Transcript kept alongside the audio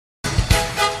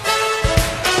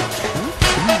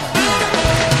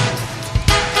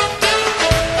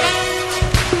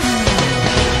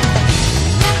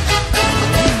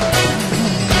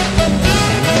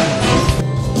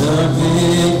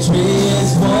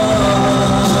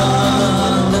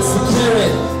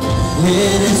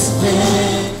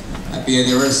Happy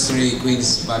anniversary,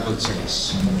 Queen's Bible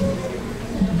Church.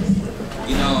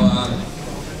 You know,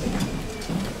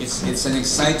 it's an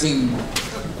exciting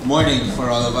morning for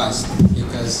all of us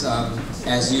because,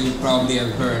 as you probably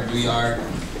have heard, we are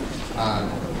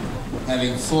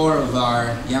having 4 of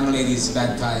our young ladies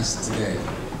baptized today.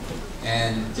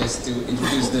 And just to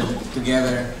introduce them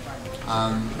together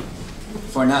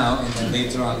for now, and then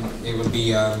later on they will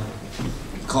be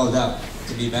called up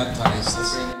to be baptized.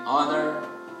 Sing honor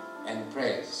and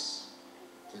praise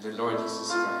to the Lord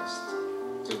Jesus Christ,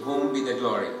 to whom be the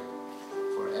glory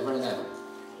forever and ever.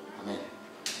 Amen.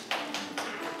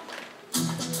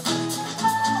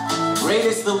 Great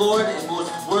is the Lord and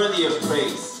most worthy of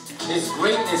praise. His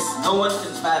greatness no one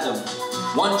can fathom.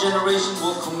 One generation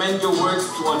will commend your works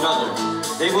to another.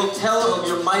 They will tell of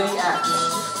your mighty acts.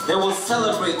 They will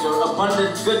celebrate your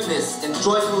abundant goodness and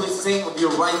joyfully sing of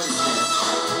your righteousness.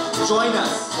 Join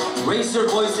us, raise your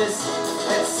voices,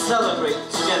 let's celebrate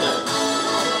together.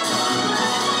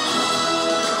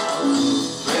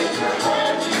 Raise your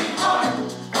heavy heart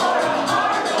for a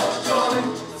heart of joy.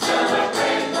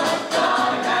 Celebrate what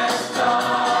God has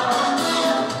done.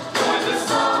 With the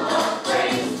song of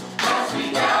praise as we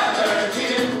gather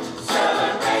here,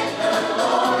 celebrate the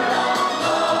Lord of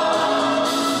love.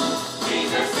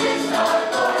 Jesus is our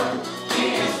Lord, He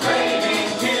is reigning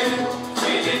here.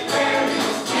 We declare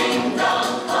His kingdom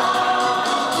come.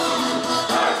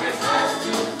 Darkness has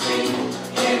to flee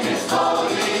in His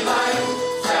holy light.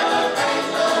 Celebrate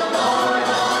the Lord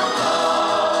of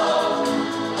love.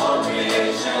 All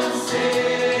creation sing.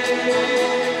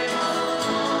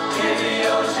 Hear the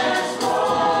oceans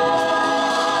roar.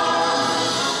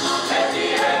 Let the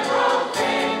earth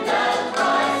proclaim that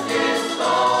Christ is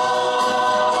Lord.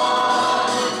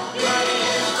 He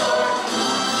is Lord.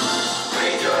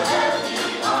 Raise your heavy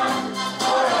heart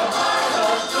for a heart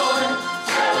of joy.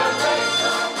 Celebrate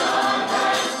what God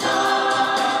has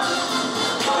done.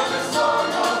 Join the song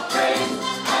of praise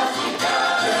as we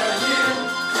gather here.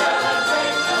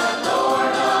 Celebrate the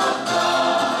Lord of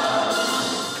love.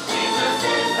 Jesus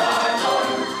is our Lord.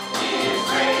 He is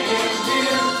reigning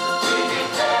here. We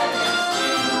declare His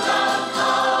kingdom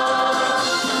come.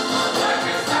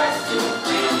 Darkness has to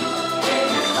flee in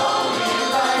His holy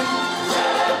light.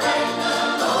 Celebrate the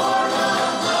Lord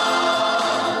of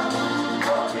love.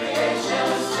 All creation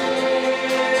sing.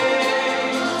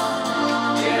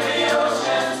 Hear the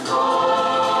oceans roar.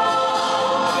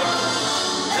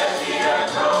 Let the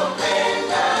earth proclaim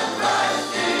that Christ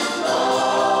is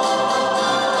Lord.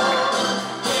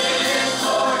 He is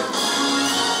Lord.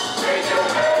 Raise your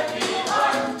heavy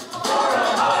heart for a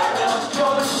heart of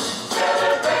joy.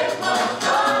 Celebrate what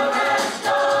God has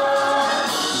done.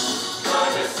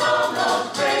 Join the song of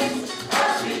praise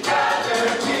as we gather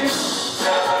here.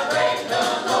 Celebrate the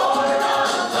Lord of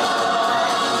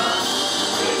love.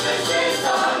 Jesus is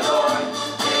our Lord.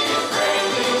 He is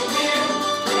reigning here.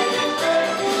 We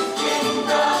declare His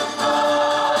kingdom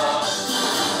come.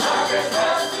 Darkness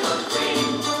has to flee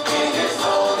in His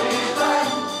holy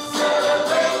light.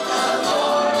 Celebrate the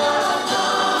Lord of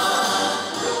love.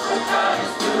 Look what God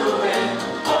is doing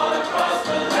all across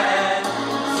the land.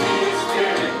 See His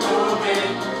Spirit moving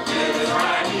in His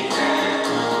mighty hand.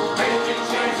 Breaking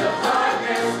chains of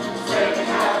darkness, setting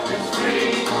captives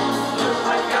free. Look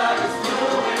what God is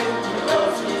doing for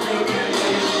those who do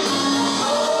believe.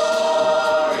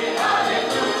 Glory,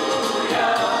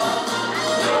 hallelujah.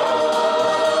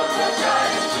 Look what God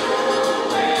is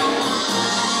doing.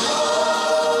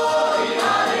 Glory,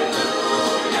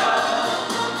 hallelujah.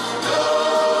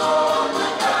 Look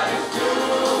what God is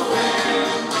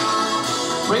doing.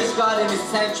 Praise God in His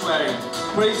sanctuary.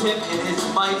 Praise Him in His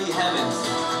mighty heavens.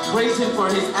 Praise Him for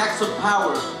His acts of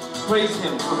power. Praise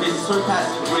Him for His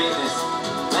surpassing greatness.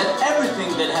 Let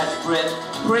everything that has breath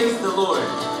praise the Lord.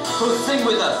 So sing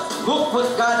with us. Look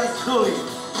what God is doing.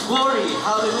 Glory,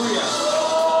 hallelujah.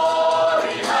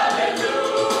 Glory,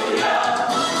 hallelujah.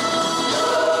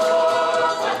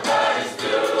 Look what God is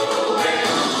doing.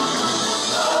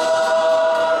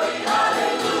 Glory,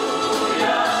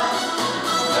 hallelujah.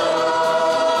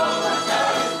 Look what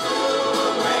God is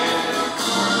doing.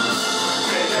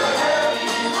 Raise your heavy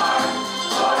heart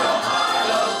for a heart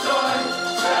of joy.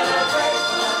 Celebrate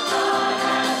what God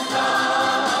has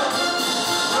done.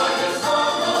 Join the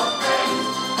song of praise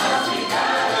as we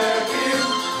gather here.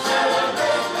 Celebrate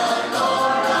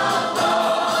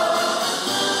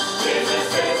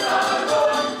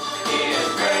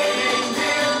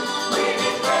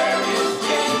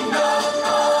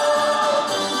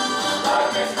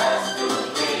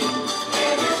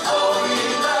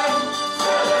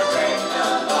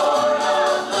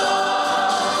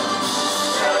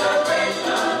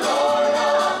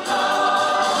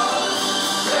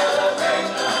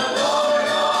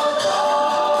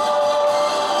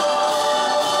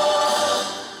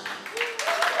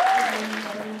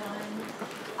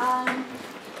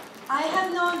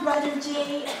Brother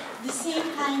Jay, the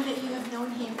same time that you have known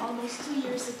him, almost 2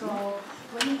 years ago,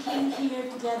 when he came here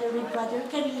together with Brother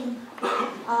Karim,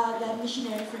 the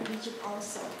missionary from Egypt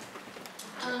also.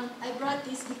 I brought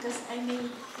this because I may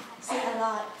say a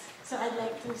lot, so I'd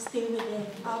like to stay with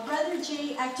it. Brother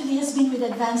Jay actually has been with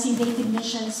Advancing Native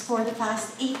Missions for the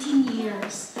past 18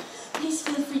 years. Please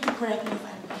feel free to correct me if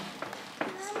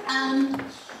I'm wrong.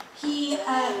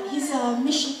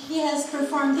 He has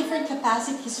performed different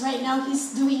capacities. Right now,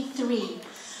 he's doing 3.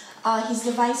 He's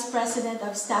the Vice President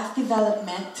of Staff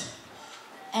Development,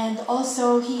 and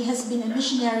also he has been a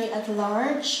missionary at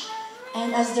large,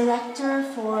 and as Director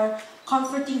for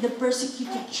Comforting the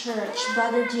Persecuted Church,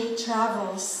 Brother Jay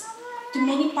travels to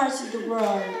many parts of the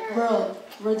world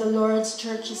where the Lord's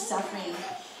church is suffering.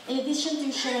 In addition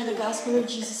to sharing the gospel of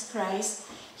Jesus Christ,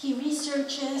 he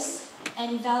researches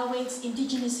and evaluates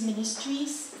indigenous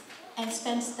ministries and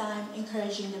spends time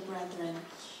encouraging the brethren.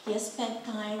 He has spent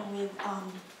time with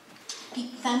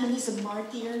families of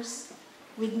martyrs,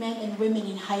 with men and women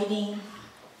in hiding,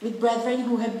 with brethren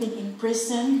who have been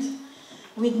imprisoned,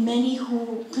 with many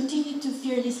who continue to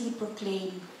fearlessly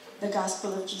proclaim the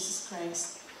gospel of Jesus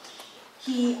Christ.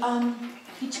 He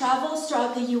travels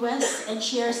throughout the U.S. and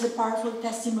shares the powerful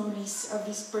testimonies of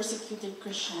these persecuted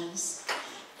Christians.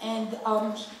 And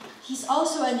he's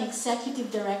also an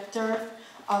executive director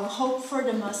of Hope for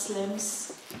the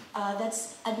Muslims,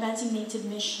 that's Advancing Native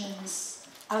Missions,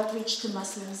 outreach to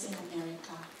Muslims in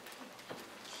America.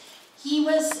 He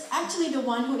was actually the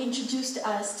one who introduced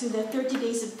us to the 30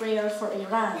 days of prayer for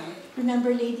Iran.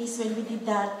 Remember, ladies, when we did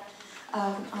that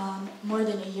more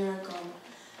than a year ago.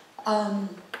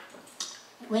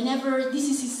 This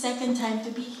is his second time to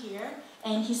be here,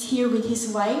 and he's here with his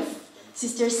wife,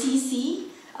 Sister Cici.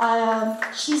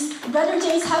 Brother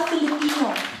Jay is half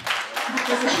Filipino,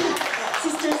 because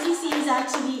Sister Cici is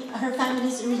actually, her family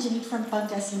is originally from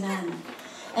Pangasinan.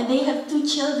 And they have 2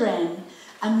 children,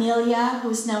 Amelia,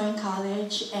 who's now in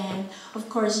college, and of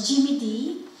course Jimmy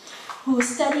D, who's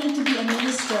studying to be a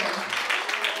minister.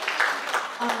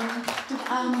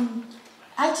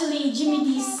 Actually, Jimmy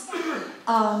D's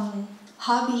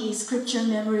hobby is scripture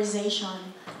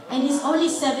memorization, and he's only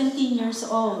 17 years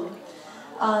old.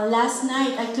 Last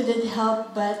night, I couldn't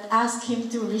help but ask him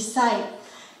to recite,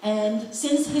 and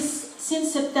since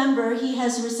September, he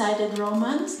has recited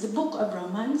Romans, the book of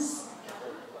Romans,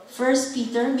 1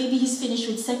 Peter, maybe he's finished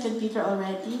with 2 Peter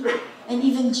already, and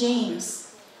even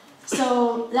James.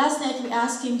 So last night we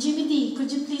asked him, Jimmy D,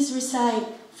 could you please recite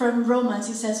from Romans?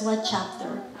 He says, what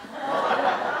chapter?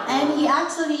 And he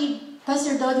actually,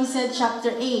 Pastor Dodi said chapter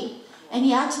 8, and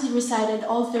he actually recited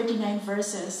all 39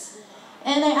 verses.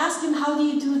 And I asked him, how do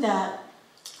you do that?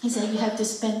 He said, you have to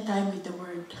spend time with the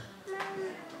Word.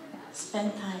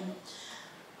 Spend time.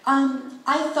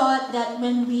 I thought that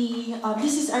when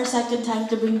this is our second time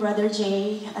to bring Brother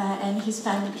Jay and his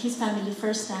family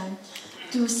first time,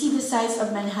 to see the sights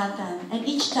of Manhattan. And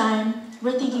each time,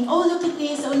 we're thinking, oh, look at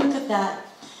this, oh, look at that.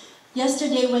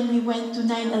 Yesterday, when we went to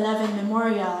 9/11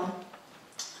 Memorial,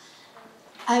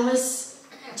 I was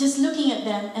just looking at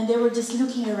them, and they were just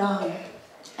looking around.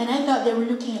 And I thought they were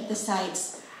looking at the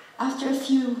sights. After a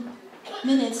few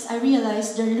minutes, I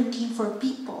realized they're looking for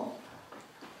people.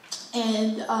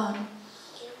 And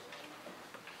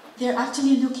they're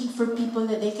actually looking for people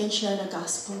that they can share the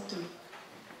gospel to.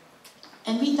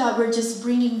 And we thought we're just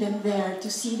bringing them there to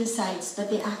see the sights,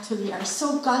 but they actually are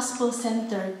so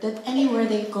gospel-centered that anywhere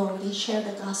they go, they share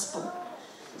the gospel.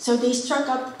 So they struck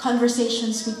up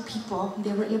conversations with people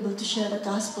they were able to share the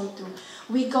gospel to.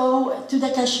 We go to the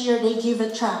cashier, they give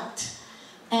a tract.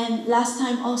 And last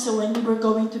time also, when we were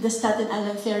going to the Staten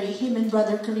Island Ferry, him and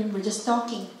Brother Karim were just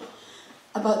talking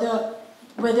about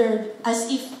as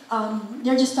if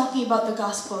they're just talking about the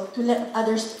gospel to let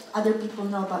other people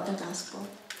know about the gospel.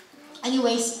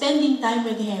 Anyway, spending time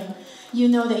with him, you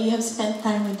know that you have spent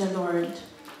time with the Lord.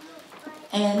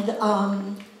 And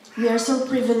we are so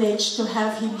privileged to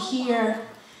have him here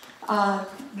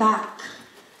back.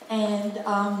 And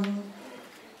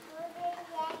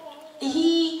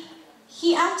he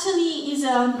actually is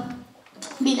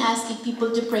been asking people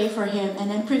to pray for him,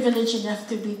 and I'm privileged enough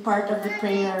to be part of the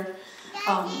prayer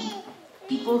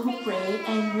people who pray.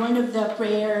 And one of the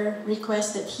prayer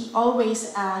requests that he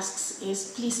always asks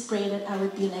is, please pray that I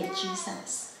would be like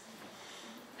Jesus.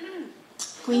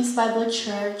 Queen's Bible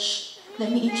Church, let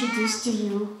me introduce to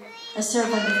you a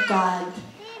servant of God,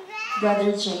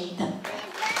 Brother Jay. Thank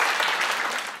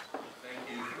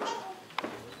you for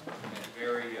that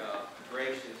very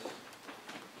gracious,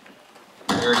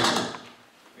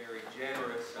 very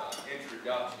generous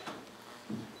introduction.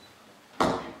 If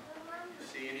you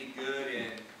see any good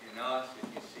in us, if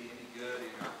you see any good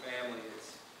in our family,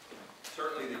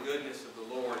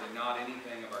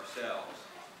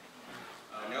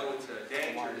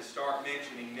 nature to start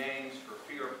mentioning names for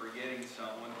fear of forgetting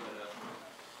someone, but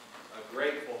a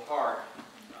grateful heart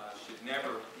should never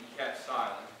be kept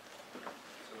silent.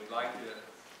 So we'd like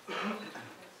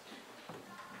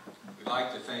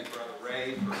to thank Brother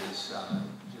Ray for his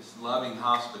just loving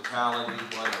hospitality.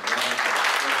 What a wonderful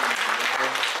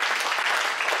privilege.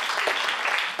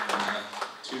 And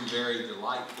two very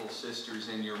delightful sisters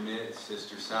in your midst,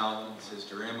 Sister Salva and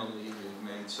Sister Emily, who've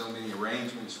made so many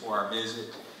arrangements for our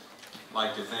visit. I'd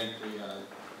like to thank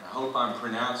I hope I'm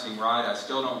pronouncing right. I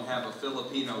still don't have a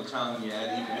Filipino tongue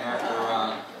yet, even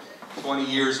after 20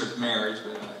 years of marriage,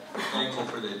 but I'm thankful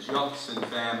for the Jackson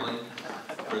family,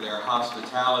 for their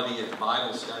hospitality at the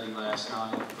Bible study last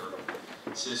night, for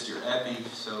Sister Epi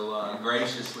so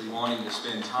graciously wanting to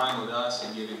spend time with us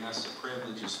and giving us the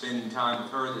privilege of spending time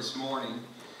with her this morning,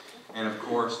 and of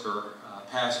course for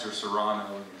Pastor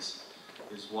Serrano and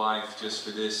his wife just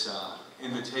for this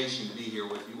invitation to be here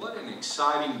with you. What an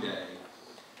exciting day.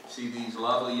 See these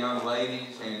lovely young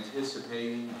ladies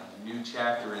anticipating a new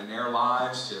chapter in their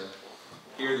lives, to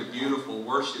hear the beautiful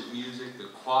worship music, the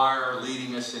choir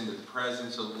leading us into the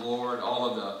presence of the Lord, all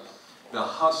of the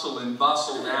hustle and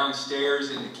bustle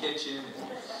downstairs in the kitchen.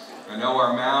 And I know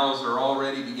our mouths are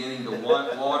already beginning to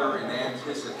want water in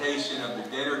anticipation of the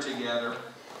dinner together.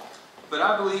 But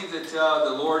I believe that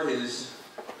the Lord has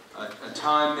a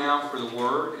time now for the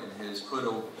Word and has put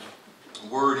a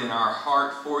word in our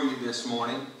heart for you this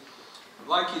morning. I'd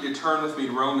like you to turn with me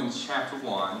to Romans chapter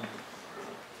 1.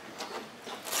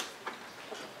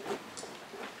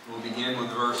 We'll begin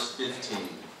with verse 15.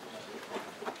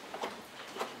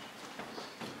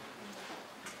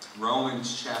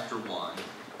 Romans chapter 1.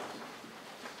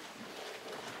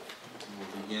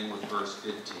 We'll begin with verse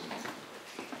 15.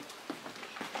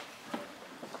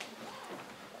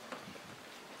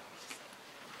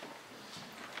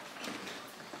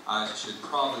 I should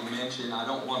probably mention, I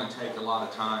don't want to take a lot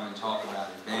of time and talk about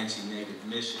advancing Native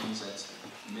missions. That's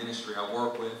the ministry I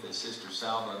work with, as Sister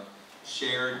Salva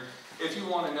shared. If you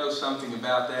want to know something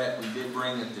about that, we did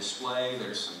bring a display.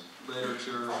 There's some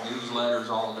literature, newsletters,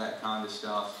 all of that kind of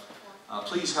stuff.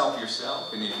 Please help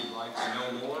yourself, and if you'd like to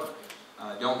know more,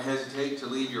 don't hesitate to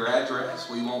leave your address.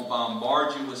 We won't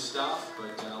bombard you with stuff,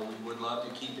 but we would love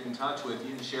to keep in touch with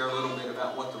you and share a little bit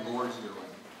about what the Lord's doing.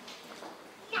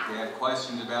 If you have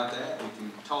questions about that, we can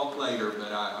talk later,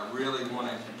 but I really want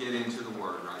to get into the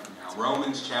Word right now.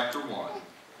 Romans chapter 1,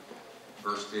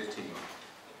 verse 15.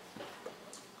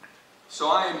 So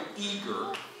I am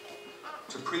eager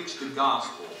to preach the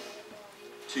gospel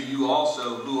to you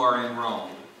also who are in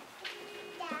Rome.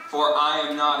 For I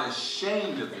am not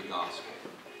ashamed of the gospel,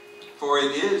 for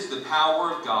it is the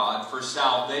power of God for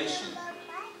salvation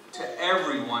to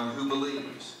everyone who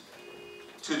believes,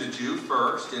 to the Jew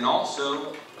first, and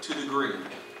also to the Greek.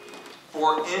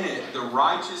 For in it the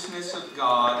righteousness of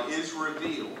God is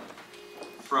revealed,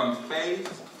 from faith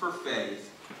for faith,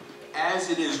 as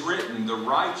it is written, the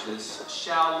righteous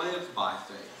shall live by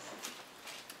faith.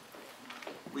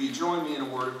 Will you join me in a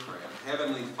word of prayer?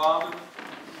 Heavenly Father,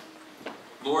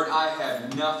 Lord, I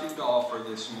have nothing to offer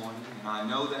this morning, and I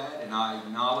know that, and I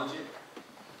acknowledge it,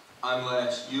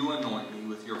 unless you anoint me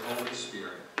with your Holy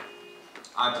Spirit.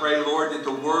 I pray, Lord, that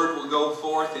the Word will go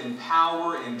forth in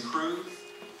power and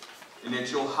truth, and that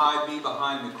you'll hide me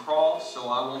behind the cross so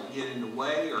I won't get in the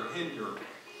way or hinder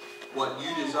what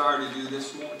you desire to do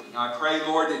this morning. I pray,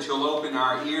 Lord, that you'll open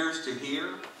our ears to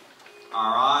hear,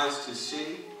 our eyes to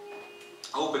see,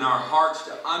 open our hearts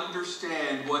to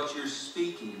understand what you're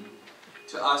speaking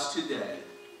to us today.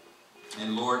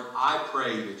 And Lord, I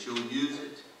pray that you'll use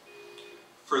it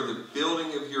for the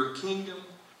building of your kingdom,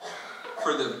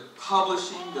 for the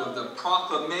publishing of the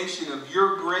proclamation of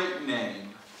your great name,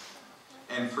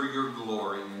 and for your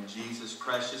glory. In Jesus'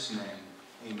 precious name,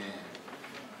 amen.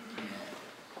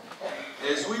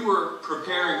 As we were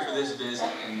preparing for this visit,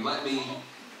 and let me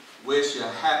wish a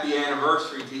happy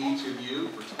anniversary to each of you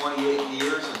for 28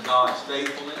 years of God's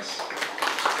faithfulness.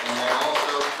 And that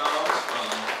also comes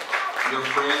from your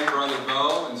friend, Brother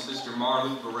Bo, and Sister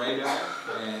Marlou Barreto,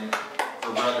 and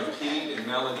for Brother Pete and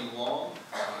Melody Wong,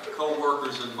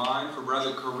 co-workers of mine, for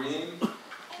Brother Kareem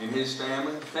and his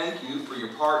family. Thank you for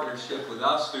your partnership with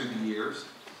us through the years.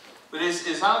 But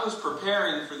as I was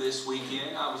preparing for this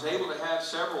weekend, I was able to have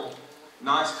several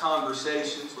nice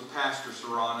conversations with Pastor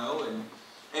Serrano,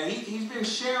 and he's been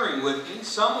sharing with me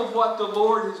some of what the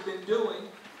Lord has been doing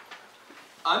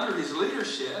under his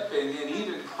leadership and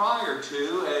even prior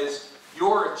to, as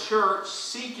you're a church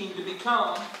seeking to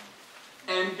become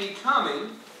and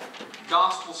becoming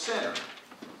gospel-centered.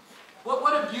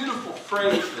 What a beautiful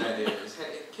phrase that is.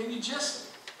 Can you just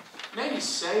maybe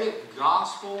say it,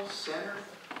 gospel-centered?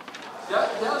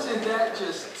 Doesn't that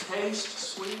just taste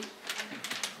sweet?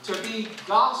 To be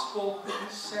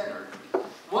gospel-centered.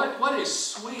 What is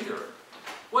sweeter?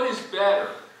 What is better?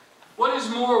 What is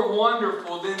more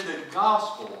wonderful than the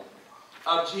gospel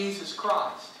of Jesus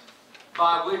Christ,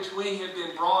 by which we have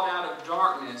been brought out of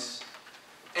darkness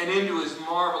and into His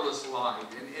marvelous light?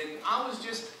 And I was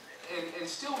just, and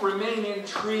still remain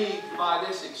intrigued by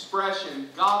this expression,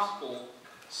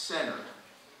 gospel-centered.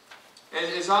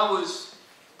 As I was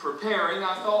preparing,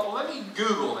 I thought, well, let me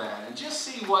Google that and just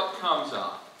see what comes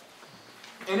up.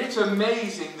 And it's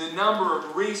amazing the number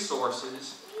of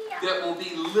resources that will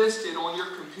be listed on your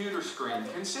computer screen.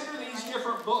 Consider these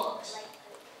different books.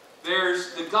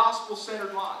 There's The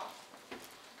Gospel-Centered Life.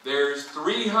 There's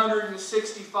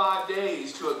 365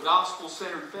 Days to a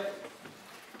Gospel-Centered Faith.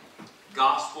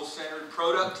 Gospel-Centered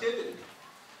Productivity.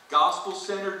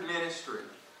 Gospel-Centered Ministry.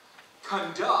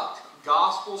 Conduct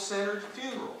Gospel-Centered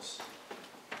Funerals.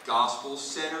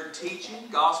 Gospel-Centered Teaching.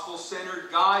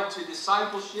 Gospel-Centered Guide to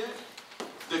Discipleship.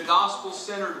 The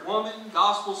Gospel-Centered Woman,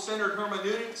 Gospel-Centered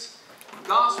Hermeneutics,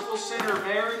 Gospel-Centered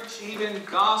Marriage, even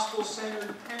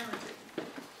Gospel-Centered Parenting.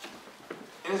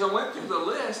 And as I went through the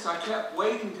list, I kept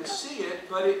waiting to see it,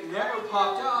 but it never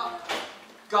popped up.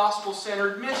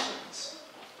 Gospel-Centered Missions.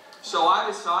 So I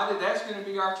decided that's going to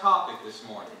be our topic this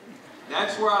morning.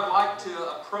 That's where I'd like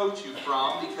to approach you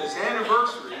from, because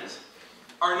anniversaries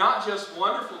are not just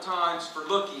wonderful times for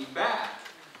looking back,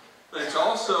 but it's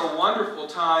also a wonderful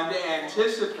time to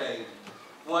anticipate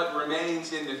what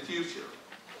remains in the future.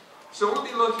 So we'll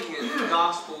be looking at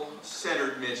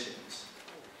gospel-centered missions.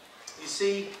 You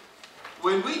see,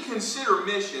 when we consider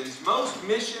missions, most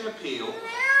mission appeal,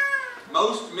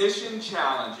 most mission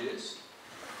challenges,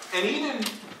 and even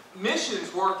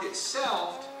missions work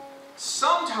itself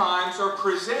sometimes are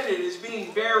presented as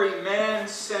being very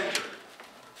man-centered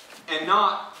and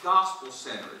not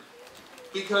gospel-centered.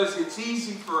 Because it's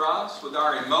easy for us, with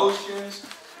our emotions,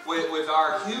 with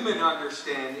our human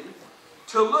understanding,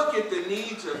 to look at the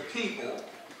needs of people,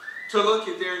 to look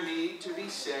at their need to be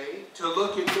saved, to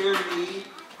look at their need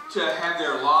to have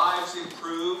their lives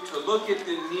improved, to look at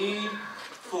the need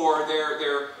for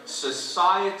their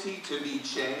society to be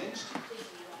changed.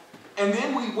 And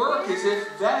then we work as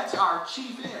if that's our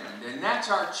chief end, and that's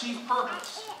our chief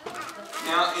purpose.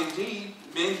 Now, indeed,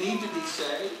 men need to be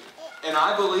saved. And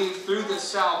I believe through the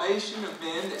salvation of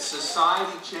men that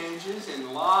society changes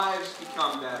and lives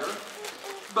become better.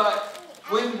 But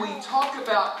when we talk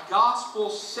about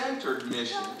gospel-centered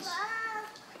missions,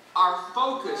 our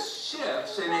focus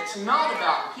shifts, and it's not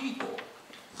about people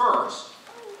first,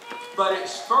 but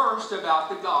it's first about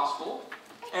the gospel.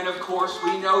 And of course,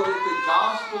 we know that the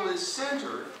gospel is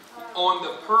centered on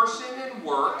the person and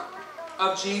work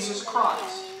of Jesus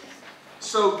Christ.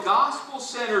 So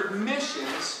gospel-centered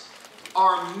missions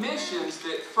are missions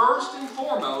that first and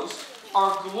foremost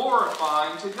are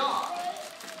glorifying to God.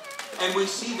 And we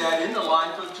see that in the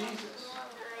life of Jesus.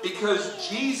 Because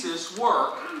Jesus'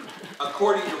 work,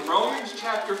 according to Romans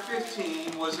chapter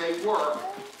 15, was a work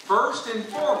first and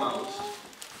foremost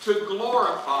to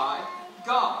glorify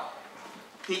God.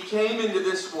 He came into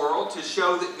this world to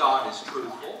show that God is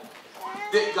truthful,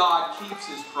 that God keeps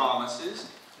His promises,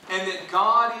 and that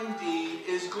God indeed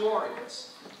is glorious.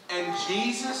 And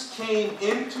Jesus came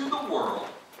into the world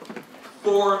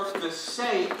for the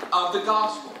sake of the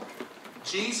gospel.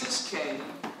 Jesus came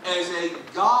as a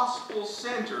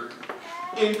gospel-centered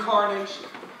incarnation.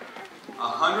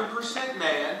 100%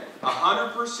 man,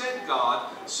 100%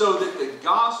 God, so that the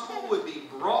gospel would be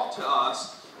brought to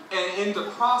us, and in the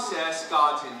process,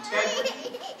 God's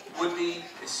integrity would be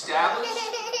established,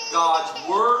 God's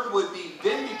word would be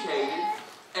vindicated,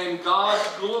 and God's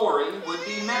glory would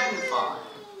be magnified.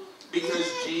 Because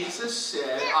Jesus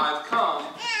said, I've come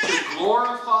to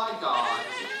glorify God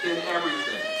in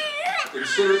everything.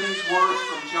 Consider these words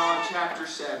from John chapter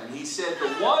 7. He said,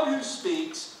 the one who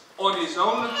speaks on his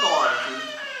own authority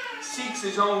seeks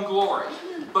his own glory.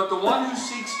 But the one who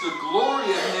seeks the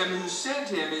glory of him who sent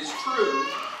him is true,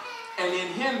 and in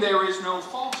him there is no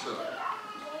falsehood.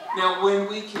 Now, when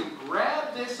we can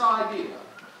grab this idea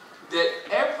that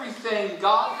everything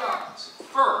God does,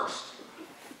 first,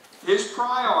 His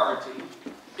priority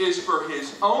is for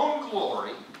His own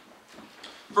glory,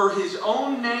 for His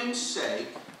own name's sake,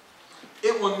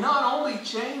 it will not only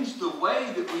change the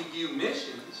way that we view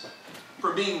missions,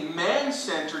 from being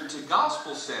man-centered to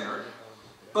gospel-centered,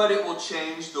 but it will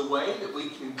change the way that we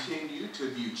continue to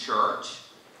view church,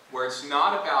 where it's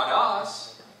not about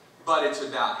us, but it's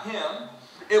about Him.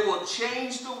 It will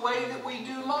change the way that we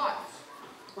do life,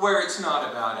 where it's not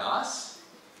about us,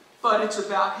 but it's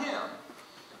about Him.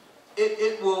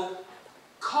 It will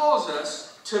cause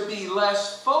us to be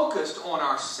less focused on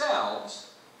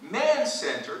ourselves,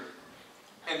 man-centered,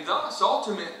 and thus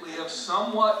ultimately of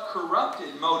somewhat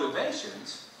corrupted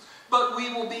motivations, but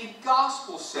we will be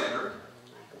gospel-centered,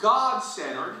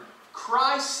 God-centered,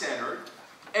 Christ-centered,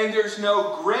 and there's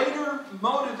no greater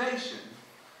motivation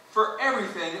for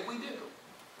everything that we do.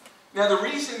 Now, the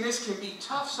reason this can be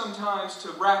tough sometimes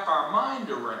to wrap our mind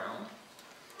around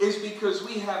is because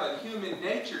we have a human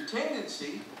nature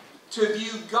tendency to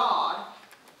view God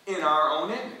in our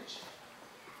own image.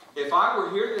 If I were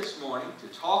here this morning to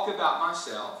talk about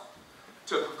myself,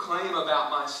 to proclaim about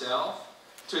myself,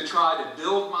 to try to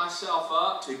build myself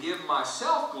up, to give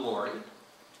myself glory,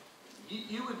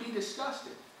 you would be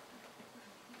disgusted.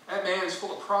 That man is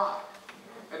full of pride.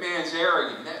 That man's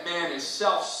arrogant. That man is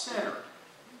self-centered.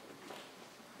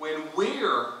 When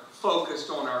we're focused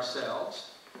on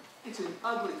ourselves, it's an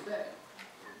ugly thing.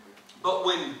 But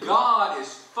when God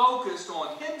is focused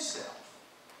on Himself,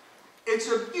 it's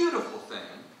a beautiful thing,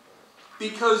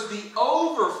 because the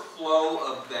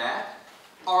overflow of that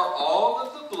are all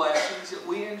of the blessings that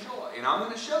we enjoy. And I'm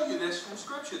going to show you this from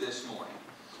Scripture this morning.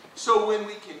 So when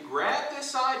we can grab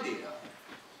this idea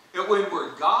that when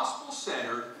we're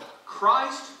gospel-centered,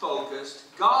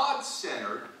 Christ-focused,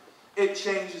 God-centered, it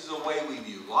changes the way we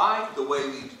view life, the way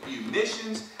we view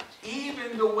missions,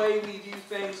 even the way we view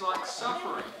things like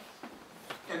suffering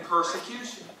and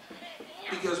persecution.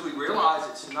 Because we realize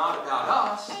it's not about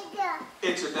us,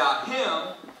 it's about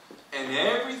Him, and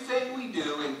everything we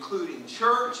do, including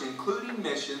church, including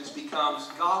missions, becomes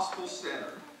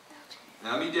gospel-centered.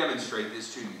 Now let me demonstrate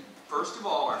this to you. First of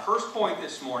all, our first point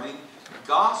this morning,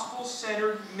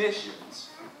 gospel-centered missions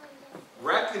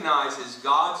recognizes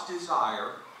God's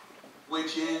desire,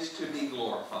 which is to be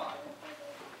glorified.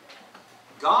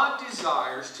 God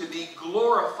desires to be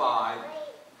glorified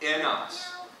in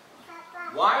us.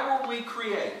 Why were we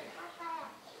created?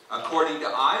 According to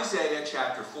Isaiah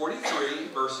chapter 43,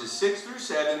 verses 6 through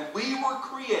 7, we were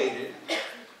created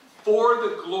for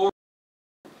the glory.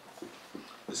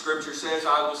 The Scripture says,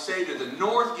 I will say to the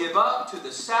north, give up, to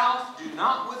the south, do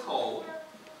not withhold.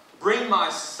 Bring my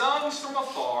sons from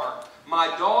afar, my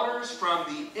daughters from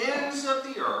the ends of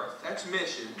the earth. That's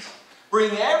missions.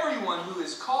 Bring everyone who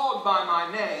is called by my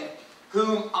name,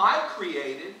 whom I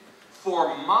created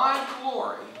for my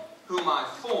glory, whom I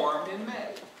formed and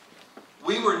made.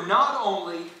 We were not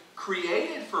only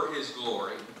created for His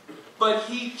glory, but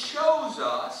He chose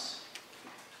us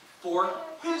for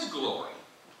His glory.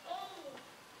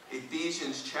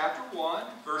 Ephesians chapter 1,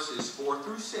 verses 4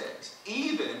 through 6.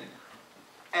 Even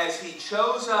as He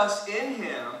chose us in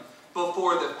Him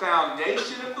before the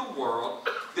foundation of the world,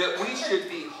 that we should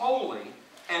be holy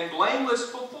and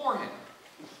blameless before Him.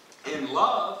 In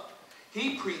love,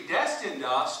 He predestined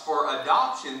us for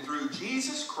adoption through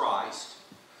Jesus Christ,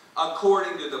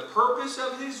 according to the purpose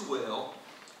of His will,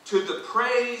 to the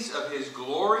praise of His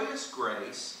glorious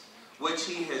grace, which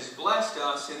He has blessed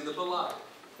us in the Beloved.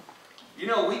 You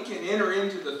know, we can enter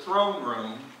into the throne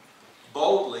room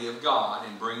boldly of God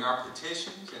and bring our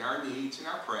petitions and our needs and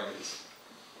our praise.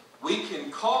 We can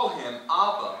call Him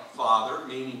Abba, Father,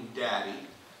 meaning Daddy.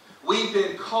 We've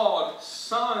been called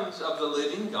sons of the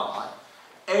living God,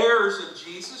 heirs of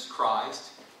Jesus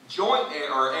Christ,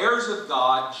 heirs of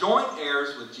God, joint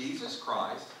heirs with Jesus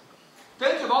Christ.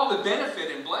 Think of all the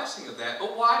benefit and blessing of that.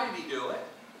 But why did He do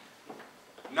it?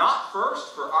 Not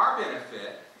first for our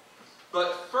benefit,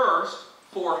 but first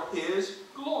for His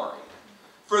glory,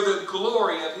 for the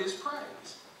glory of His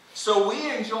praise. So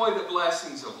we enjoy the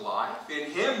blessings of life. In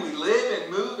Him we live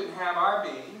and move and have our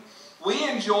being. We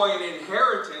enjoy an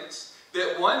inheritance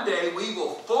that one day we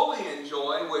will fully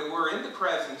enjoy when we're in the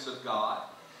presence of God.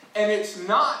 And it's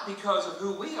not because of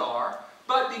who we are,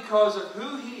 but because of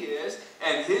who He is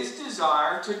and His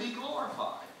desire to be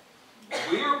glorified.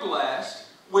 We are blessed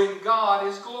when God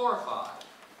is glorified.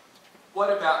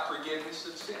 What about forgiveness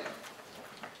of sin?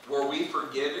 Were we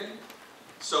forgiven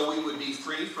so we would be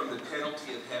free from the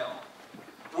penalty of hell?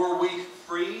 Were we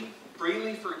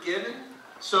freely forgiven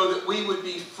so that we would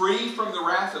be free from the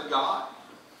wrath of God?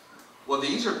 Well,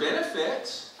 these are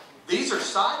benefits. These are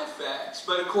side effects.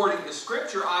 But according to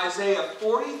Scripture, Isaiah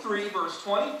 43 verse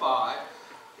 25,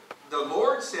 the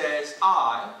Lord says,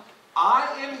 I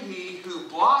am He who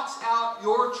blots out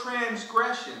your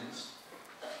transgressions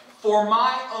for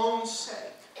my own sake.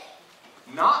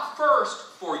 Not first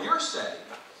for your sake,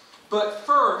 but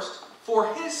first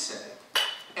for His sake.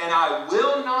 And I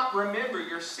will not remember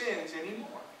your sins anymore.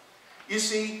 You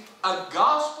see, a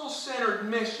gospel-centered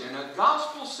mission, a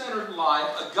gospel-centered life,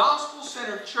 a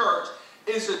gospel-centered church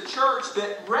is a church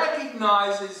that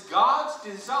recognizes God's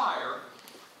desire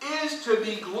is to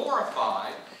be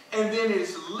glorified, and then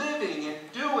is living and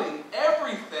doing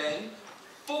everything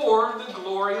for the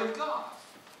glory of God.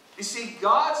 You see,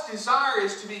 God's desire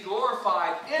is to be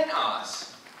glorified in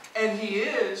us, and He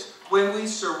is when we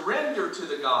surrender to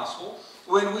the gospel,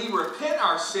 when we repent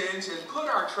our sins and put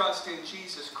our trust in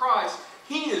Jesus Christ.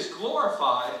 He is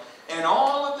glorified, and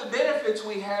all of the benefits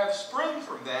we have spring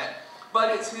from that,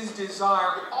 but it's His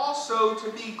desire also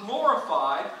to be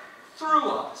glorified through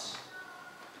us.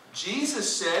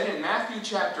 Jesus said in Matthew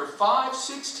chapter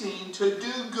 5:16 to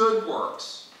do good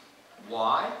works.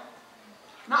 Why?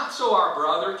 Not so our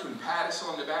brother can pat us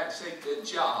on the back and say, "Good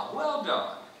job, well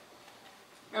done."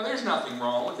 Now there's nothing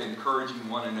wrong with encouraging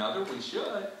one another, we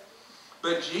should.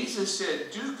 But Jesus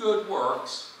said, do good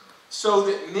works so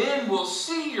that men will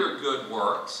see your good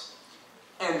works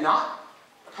and not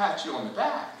pat you on the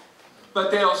back.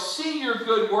 But they'll see your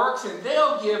good works and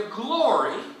they'll give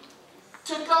glory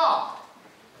to God.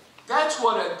 That's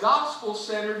what a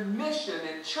gospel-centered mission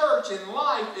in church and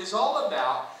life is all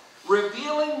about.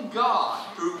 Revealing God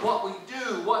through what we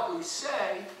do, what we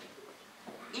say,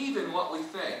 even what we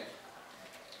think.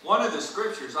 One of the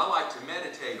scriptures I like to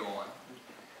meditate on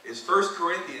is 1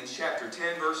 Corinthians chapter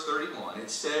 10, verse 31. It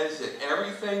says that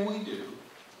everything we do,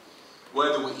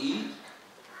 whether we eat,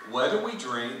 whether we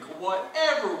drink,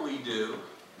 whatever we do,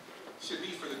 should be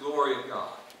for the glory of God.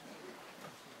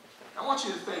 I want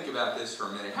you to think about this for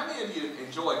a minute. How many of you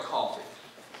enjoy coffee?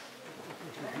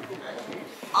 Okay.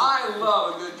 I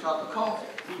love a good cup of coffee.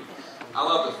 I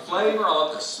love the flavor, I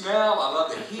love the smell, I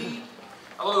love the heat.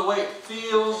 I love the way it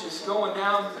feels just going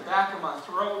down the back of my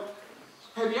throat.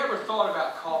 Have you ever thought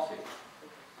about coffee?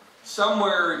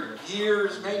 Somewhere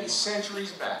years, maybe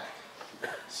centuries back,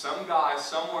 some guy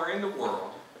somewhere in the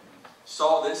world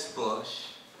saw this bush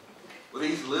with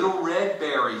these little red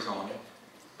berries on it.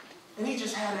 And he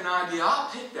just had an idea, I'll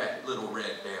pick that little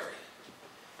red berry.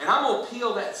 And I'm going to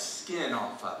peel that skin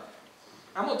off of it.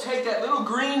 I'm going to take that little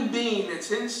green bean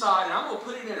that's inside and I'm going to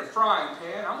put it in a frying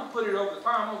pan. I'm going to put it over the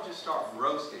fire. I'm going to just start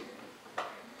roasting it.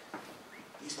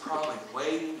 He's probably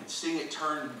waiting and seeing it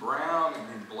turn brown and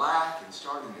then black and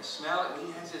starting to smell it. And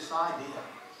he has this idea.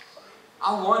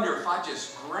 I wonder if I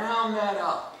just ground that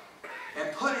up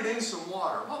and put it in some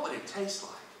water, what would it taste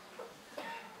like?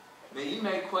 Now you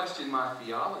may question my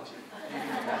theology,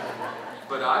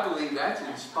 but I believe that's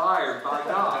inspired by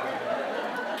God.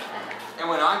 And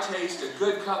when I taste a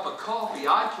good cup of coffee,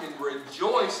 I can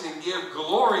rejoice and give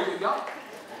glory to God.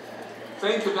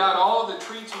 Think about all the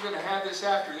treats we're going to have this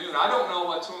afternoon. I don't know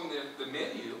what's on the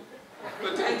menu,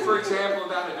 but think, for example,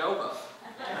 about adobo.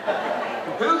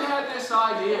 Who had this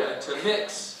idea to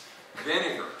mix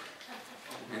vinegar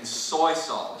and soy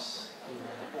sauce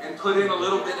and put in a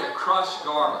little bit of crushed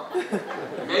garlic,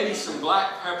 maybe some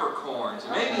black peppercorns,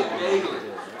 maybe a bay leaf,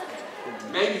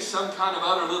 maybe some kind of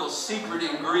other little secret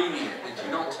ingredient that you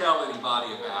don't tell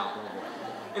anybody about,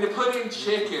 and to put in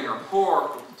chicken or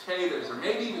pork or potatoes or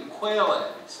maybe even quail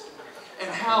eggs,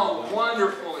 and how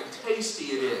wonderful and tasty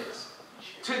it is.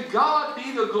 To God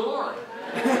be the glory.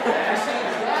 You see,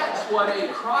 that's what a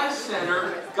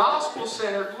Christ-centered,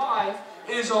 gospel-centered life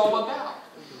is all about.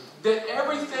 That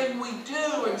everything we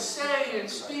do and say and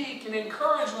speak and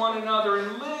encourage one another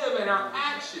and live in our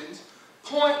actions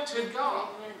point to God.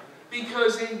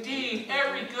 Because indeed,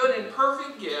 every good and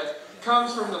perfect gift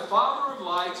comes from the Father of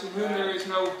lights, in whom there is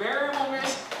no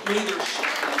variableness, neither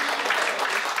change.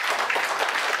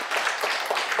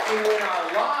 And when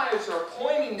our lives are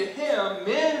pointing to Him,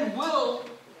 men will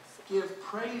give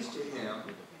praise to Him,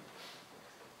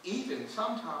 even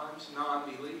sometimes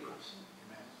non-believers.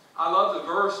 I love the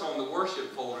verse on the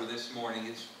worship folder this morning.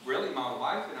 It's really my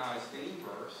wife and I's theme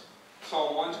verse.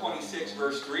 Psalm 126,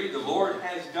 verse 3, the Lord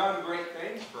has done great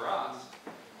things for us,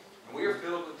 and we are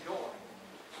filled with joy.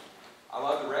 I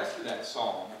love the rest of that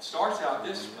psalm. It starts out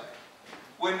this way.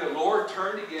 When the Lord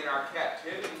turned again our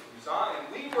captivity from Zion,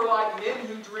 we were like men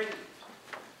who dreamed.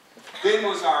 Then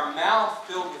was our mouth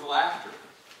filled with laughter,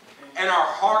 and our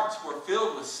hearts were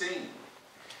filled with singing.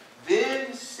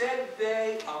 Then said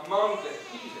they among the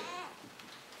heathen,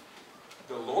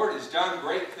 the Lord has done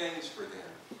great things for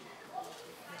them.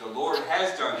 The Lord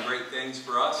has done great things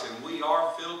for us, and we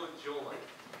are filled with joy.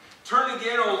 Turn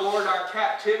again, O Lord, our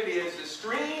captivity as the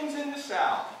streams in the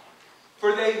south.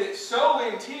 For they that sow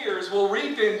in tears will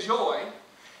reap in joy.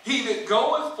 He that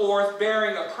goeth forth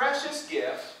bearing a precious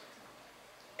gift.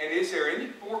 And is there any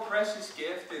more precious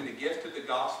gift than the gift of the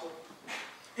gospel?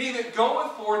 He that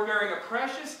goeth forth bearing a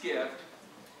precious gift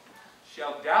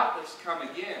shall doubtless come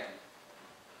again,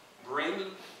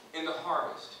 bringing in the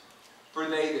harvest. For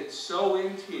they that sow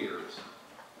in tears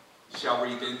shall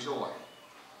reap in joy.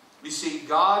 You see,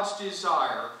 God's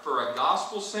desire for a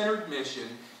gospel-centered mission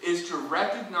is to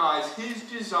recognize His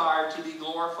desire to be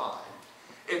glorified.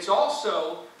 It's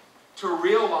also to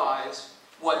realize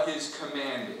what His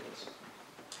command is.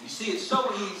 You see, it's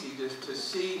so easy to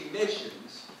see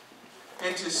missions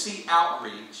and to see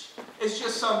outreach. It's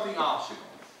just something optional.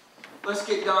 Let's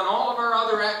get done all of our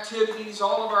other activities,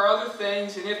 all of our other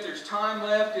things, and if there's time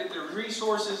left, if there's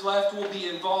resources left, we'll be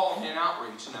involved in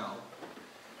outreach. No.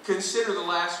 Consider the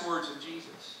last words of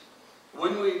Jesus.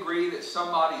 Wouldn't we agree that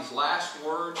somebody's last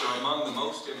words are among the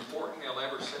most important they'll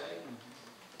ever say?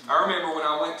 I remember when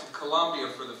I went to Colombia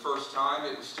for the first time,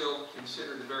 it was still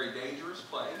considered a very dangerous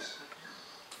place.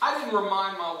 I didn't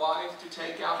remind my wife to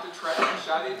take out the trash.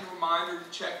 I didn't remind her to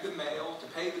check the mail, to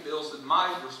pay the bills of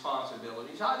my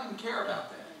responsibilities. I didn't care about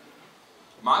that.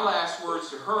 My last words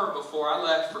to her before I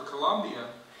left for Colombia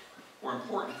were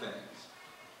important things.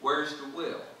 Where's the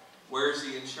will? Where's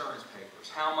the insurance papers?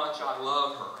 How much I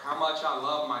love her. How much I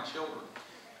love my children.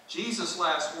 Jesus'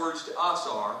 last words to us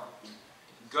are,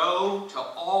 go to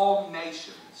all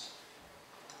nations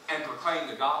and proclaim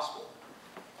the gospel.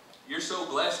 You're so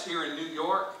blessed here in New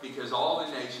York because all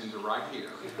the nations are right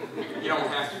here. You don't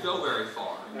have to go very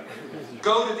far.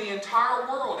 Go to the entire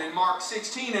world in Mark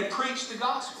 16 and preach the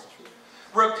gospel.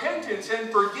 Repentance and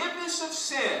forgiveness of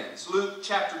sins, Luke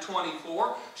chapter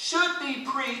 24, should be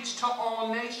preached to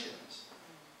all nations.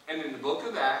 And in the book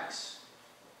of Acts,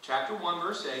 chapter 1,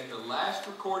 verse 8, the last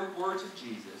recorded words of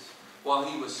Jesus, while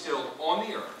He was still on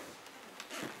the earth,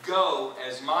 go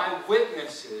as my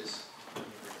witnesses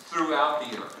throughout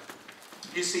the earth.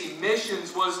 You see,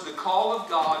 missions was the call of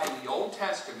God in the Old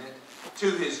Testament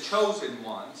to His chosen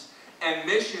ones, and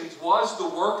missions was the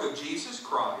work of Jesus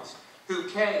Christ, who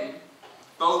came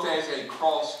both as a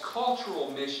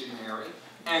cross-cultural missionary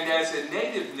and as a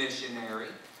native missionary,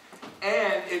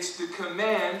 and it's the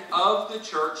command of the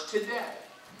church today.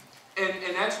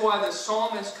 And that's why the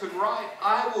psalmist could write,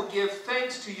 I will give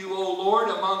thanks to you, O Lord,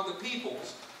 among the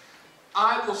peoples.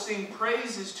 I will sing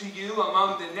praises to you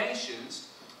among the nations.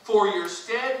 For your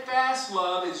steadfast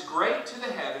love is great to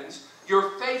the heavens,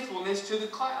 your faithfulness to the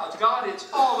clouds. God, it's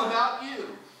all about you.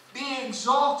 Be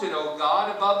exalted, O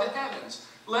God, above the heavens.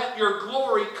 Let your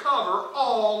glory cover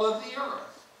all of the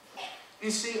earth. You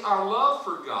see, our love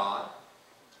for God,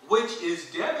 which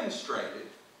is demonstrated,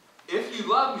 if you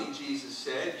love me, Jesus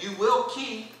said, you will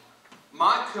keep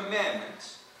my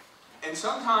commandments. And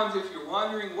sometimes if you're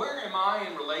wondering, where am I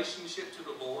in relationship to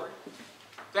the Lord?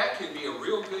 That can be a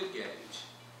real good gauge.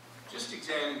 Just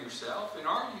examine yourself, and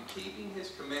are you keeping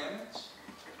His commandments?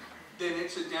 Then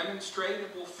it's a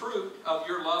demonstrable fruit of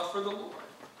your love for the Lord.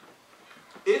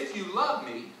 If you love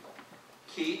me,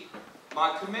 keep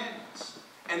my commandments.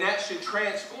 And that should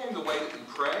transform the way that we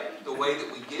pray, the way that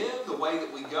we give, the way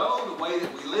that we go, the way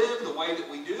that we live, the way that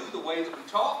we do, the way that we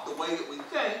talk, the way that we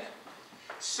think,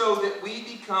 so that we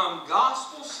become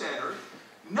gospel-centered,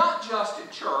 not just in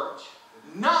church,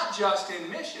 not just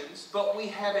in missions, but we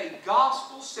have a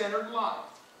gospel-centered life.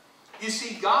 You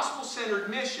see, gospel-centered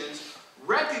missions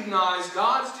recognize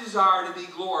God's desire to be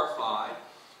glorified,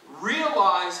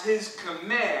 realize His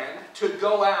command to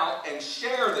go out and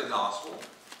share the gospel,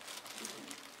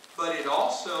 but it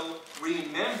also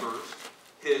remembers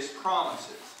His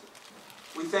promises.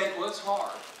 We think, well, it's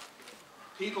hard.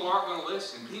 People aren't going to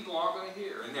listen. People aren't going to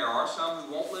hear. And there are some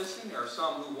who won't listen. There are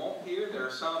some who won't hear. There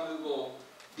are some who will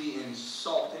be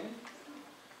insulting.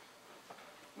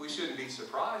 We shouldn't be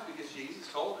surprised because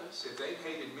Jesus told us, if they've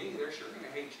hated me, they're sure going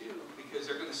to hate you because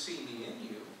they're going to see me in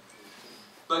you.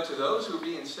 But to those who are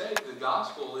being saved, the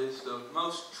gospel is the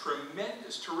most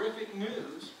tremendous, terrific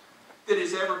news that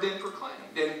has ever been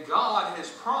proclaimed. And God has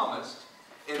promised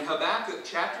in Habakkuk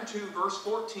chapter 2, verse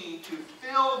 14, to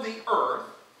fill the earth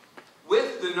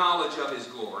with the knowledge of His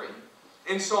glory.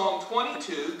 In Psalm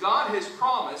 22, God has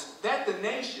promised that the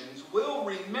nations will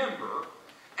remember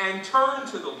and turn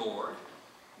to the Lord.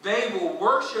 They will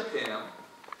worship Him.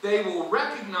 They will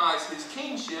recognize His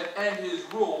kingship and His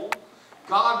rule.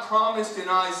 God promised in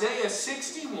Isaiah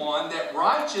 61 that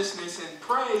righteousness and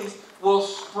praise will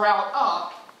sprout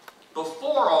up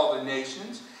before all the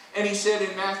nations. And He said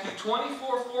in Matthew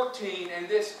 24:14, and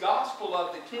this gospel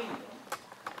of the kingdom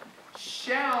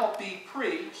shall be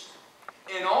preached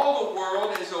in all the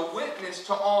world as a witness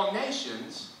to all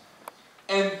nations,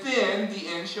 and then the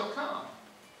end shall come.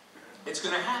 It's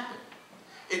going to happen.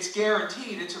 It's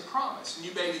guaranteed. It's a promise. And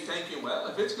you may be thinking, well,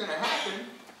 if it's going to happen,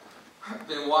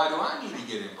 then why do I need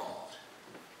to get involved?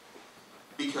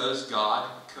 Because God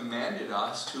commanded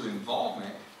us to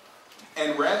involvement.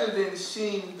 And rather than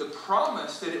seeing the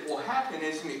promise that it will happen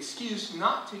as an excuse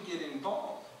not to get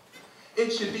involved,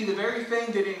 It should be the very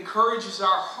thing that encourages our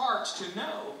hearts to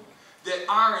know that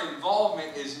our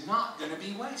involvement is not going to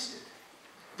be wasted.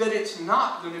 That it's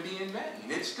not going to be in vain.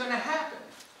 It's going to happen.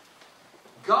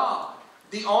 God,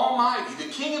 the Almighty,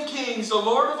 the King of Kings, the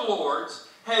Lord of Lords,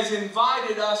 has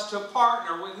invited us to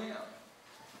partner with Him.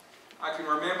 I can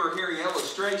remember hearing an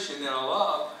illustration that I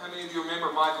love. How many of you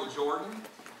remember Michael Jordan?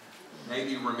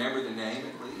 Maybe you remember the name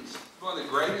at least. One of the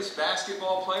greatest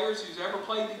basketball players who's ever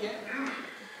played the game.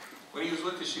 When he was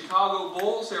with the Chicago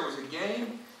Bulls, there was a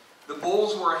game. The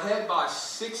Bulls were ahead by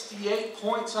 68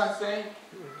 points, I think.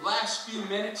 Last few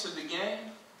minutes of the game.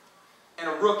 And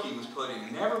a rookie was put in.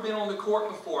 He'd never been on the court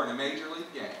before in a major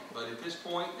league game. But at this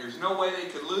point, there's no way they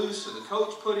could lose, so the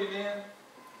coach put him in.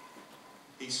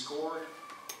 He scored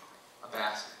a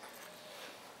basket.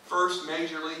 First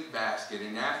major league basket.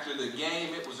 And after the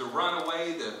game, it was a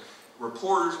runaway. The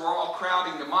reporters were all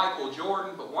crowding to Michael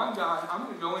Jordan. But one guy, I'm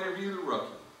going to go interview the rookie.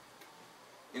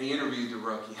 And he interviewed the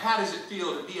rookie. How does it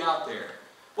feel to be out there?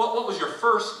 What was your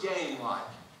first game like?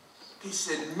 He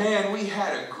said, man, we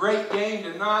had a great game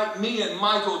tonight. Me and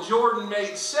Michael Jordan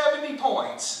made 70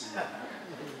 points.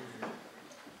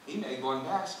 He made one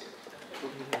basket.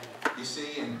 You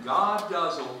see, and God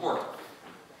does a work.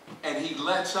 And He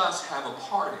lets us have a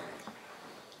part in it.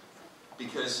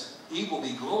 Because He will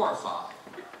be glorified.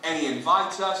 And He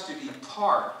invites us to be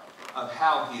part of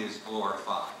how He is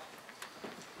glorified.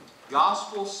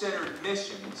 Gospel-centered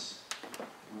missions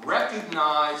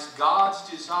recognize God's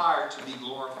desire to be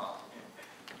glorified.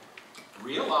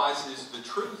 Realizes the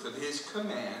truth of His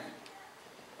command.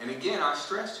 And again, I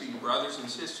stress to you, brothers and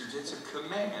sisters, it's a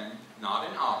command, not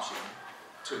an option,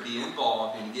 to be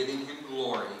involved in giving Him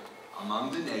glory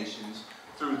among the nations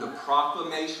through the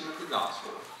proclamation of the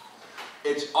gospel.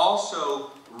 It's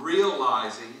also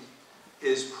realizing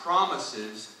His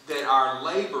promises that our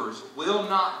labors will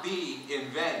not be in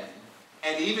vain.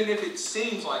 And even if it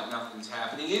seems like nothing's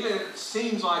happening, even if it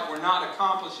seems like we're not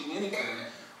accomplishing anything,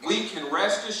 we can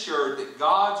rest assured that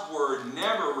God's Word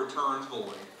never returns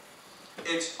void.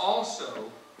 It's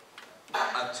also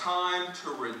a time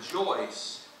to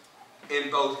rejoice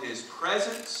in both His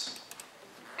presence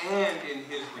and in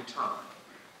His return.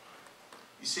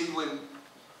 You see, when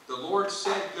the Lord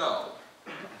said go,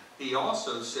 He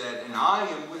also said, and I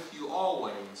am with you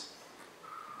always,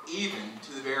 even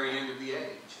to the very end of the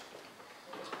age.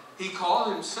 He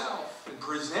called Himself and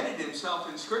presented Himself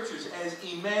in Scriptures as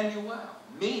Emmanuel,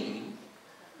 meaning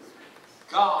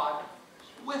God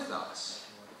with us.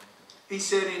 He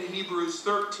said in Hebrews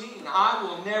 13, I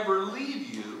will never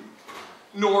leave you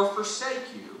nor forsake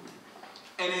you.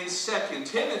 And in 2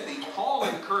 Timothy, Paul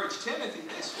encouraged Timothy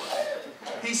this way.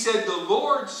 He said, the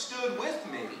Lord stood with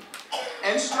me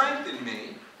and strengthened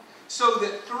me, so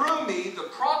that through me the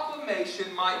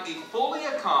proclamation might be fully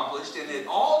accomplished, and that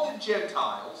all the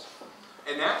Gentiles,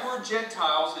 and that word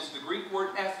Gentiles is the Greek word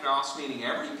ethnos, meaning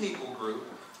every people group,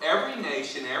 every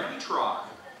nation, every tribe,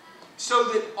 so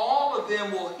that all of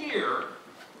them will hear,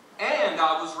 and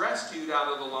I was rescued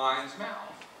out of the lion's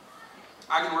mouth.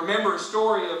 I can remember a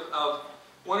story of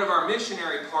one of our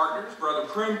missionary partners, Brother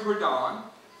Prem Pradhan.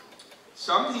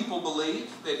 Some people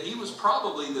believe that he was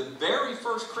probably the very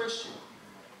first Christian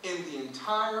in the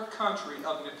entire country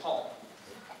of Nepal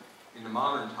in the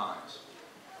modern times.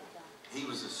 He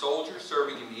was a soldier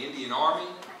serving in the Indian Army.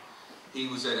 He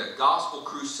was at a gospel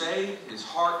crusade. His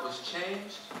heart was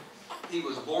changed. He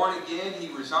was born again.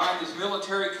 He resigned his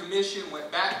military commission,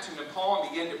 went back to Nepal,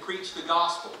 and began to preach the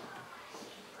gospel.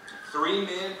 3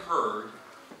 men heard,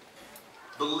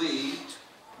 believed,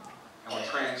 and were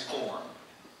transformed.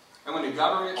 And when the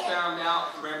government found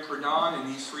out, Prem Pradhan and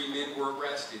these 3 men were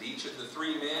arrested. Each of the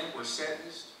 3 men were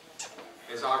sentenced,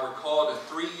 as I recall, to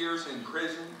 3 years in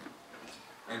prison,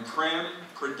 and Prem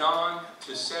Pradhan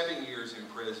to 7 years in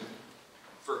prison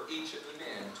for each of the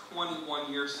men,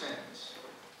 21-year sentence.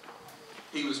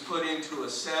 He was put into a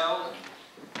cell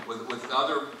with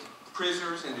other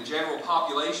prisoners and the general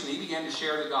population. He began to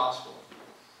share the gospel.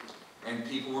 And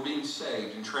people were being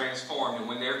saved and transformed. And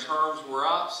when their terms were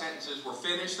up, sentences were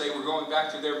finished, they were going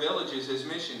back to their villages as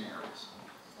missionaries.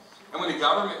 And when the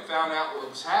government found out what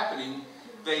was happening,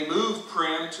 they moved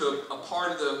Prem to a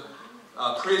part of the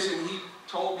prison. He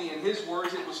told me in his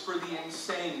words it was for the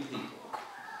insane people.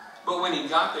 But when he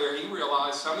got there, he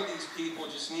realized some of these people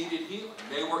just needed healing.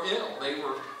 They were ill. They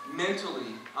were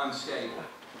mentally unstable.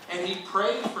 And he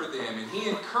prayed for them, and he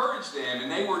encouraged them,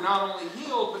 and they were not only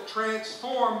healed, but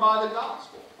transformed by the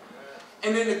gospel.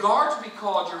 And then the guards would be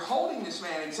called, you're holding this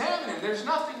man, examine him, there's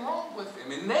nothing wrong with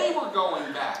him. And they were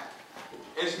going back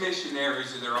as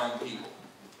missionaries of their own people.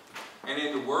 And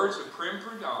in the words of Prem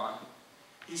Pradhan,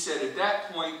 he said, at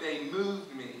that point they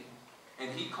moved me And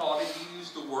he called it, he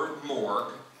used the word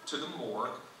morgue, to the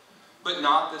morgue, but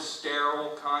not the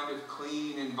sterile kind of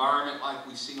clean environment like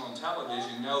we see on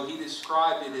television. No, he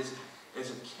described it as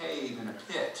a cave and a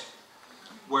pit,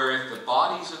 where if the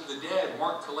bodies of the dead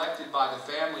weren't collected by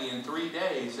the family in 3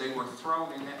 days, they were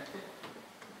thrown in that pit.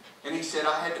 And he said,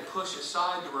 I had to push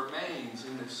aside the remains,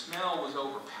 and the smell was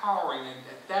overpowering. And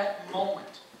at that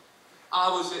moment, I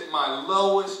was at my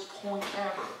lowest point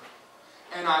ever.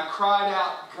 And I cried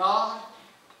out, God,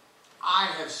 I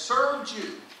have served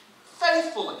you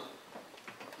faithfully.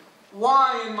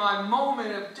 Why in my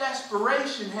moment of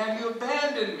desperation have you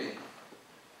abandoned me?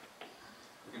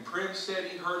 And Prim said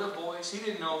he heard a voice. He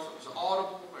didn't know if it was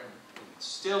audible and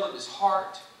still in his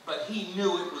heart, but he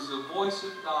knew it was the voice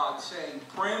of God saying,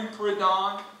 Prim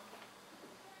Pradhan,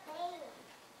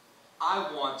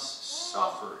 I once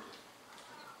suffered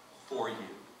for you.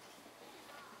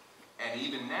 And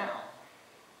even now,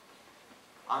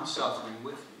 I'm suffering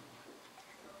with you.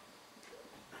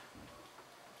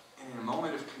 And in a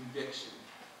moment of conviction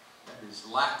at his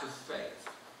lack of faith,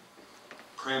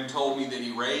 Prem told me that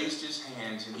he raised his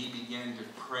hands and he began to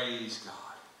praise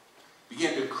God,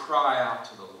 began to cry out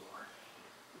to the Lord.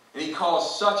 And he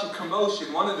caused such a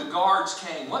commotion. One of the guards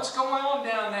came. What's going on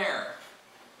down there?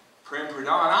 Prem Pradhan,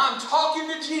 I'm talking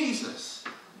to Jesus.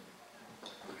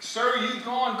 Sir, you've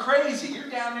gone crazy. You're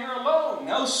down there alone.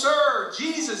 No, sir.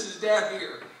 Jesus is down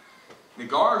here. The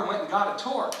guard went and got a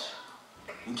torch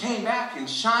and came back and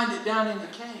shined it down in the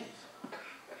cave.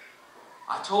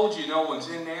 I told you no one's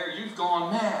in there. You've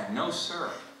gone mad. No, sir.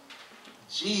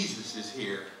 Jesus is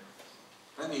here.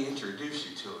 Let me introduce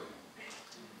you to him.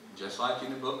 Just like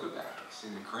in the book of Acts,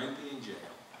 in the Corinthian jail,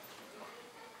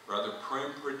 Brother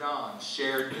Prem Pradhan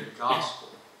shared the gospel,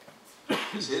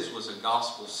 because his was a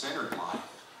gospel-centered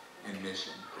life and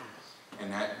mission.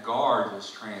 And that guard was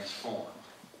transformed.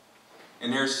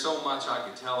 And there's so much I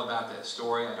could tell about that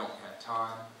story. I don't have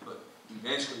time. But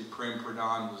eventually Prem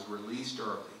Pradhan was released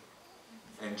early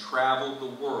and traveled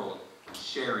the world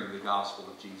sharing the gospel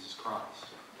of Jesus Christ,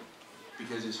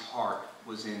 because his heart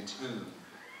was in tune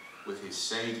with his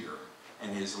Savior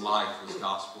and his life was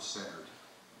gospel-centered.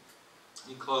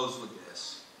 He closed with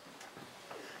this.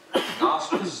 The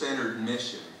gospel-centered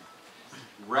mission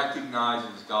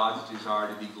recognizes God's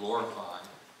desire to be glorified,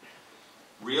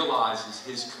 realizes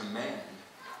his command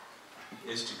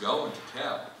is to go and to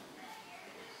tell.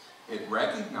 It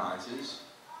recognizes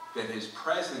that his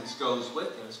presence goes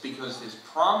with us because his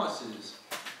promises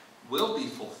will be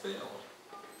fulfilled.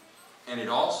 And it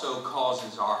also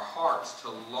causes our hearts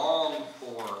to long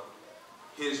for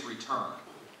his return.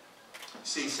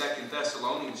 See, 2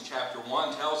 Thessalonians chapter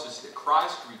 1 tells us that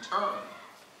Christ's return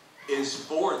is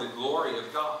for the glory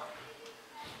of God.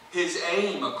 His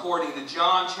aim, according to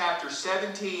John chapter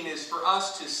 17, is for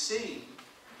us to see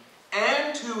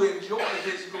and to enjoy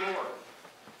his glory.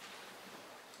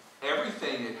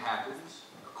 Everything that happens,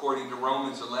 according to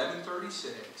Romans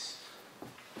 11:36,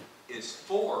 is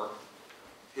for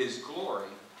his glory.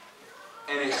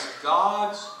 And it's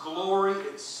God's glory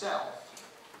itself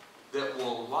that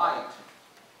will light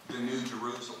the New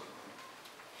Jerusalem.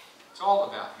 It's all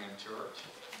about him, church.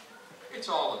 It's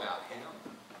all about him.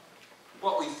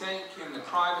 What we think in the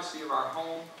privacy of our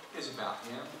home is about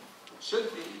him.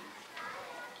 Should be.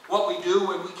 What we do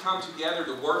when we come together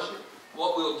to worship,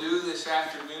 what we'll do this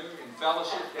afternoon in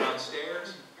fellowship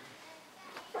downstairs,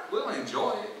 we'll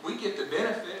enjoy it. We get the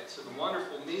benefits of the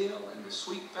wonderful meal and the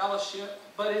sweet fellowship,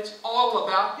 but it's all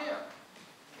about him.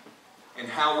 And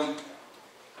how we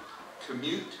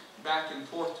commute back and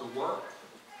forth to work,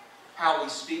 how we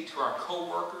speak to our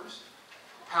co-workers,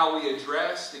 how we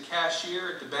address the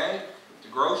cashier at the bank, the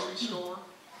grocery store.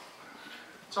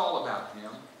 It's all about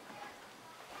him.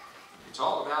 It's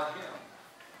all about him.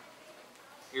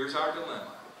 Here's our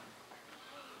dilemma.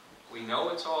 We know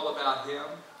it's all about him,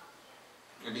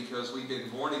 and because we've been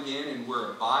born again and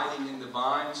we're abiding in the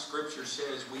vine, Scripture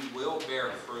says we will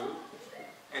bear fruit,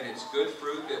 and it's good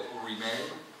fruit that will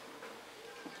remain.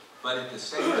 But at the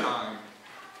same time,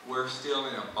 we're still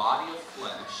in a body of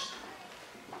flesh,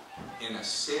 in a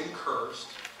sin-cursed,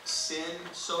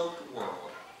 sin-soaked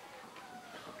world.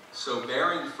 So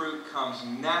bearing fruit comes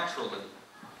naturally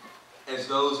as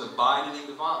those abiding in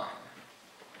the vine.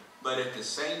 But at the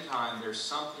same time, there's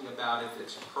something about it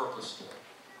that's purposeful,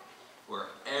 where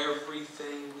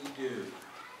everything we do,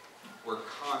 we're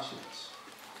conscious.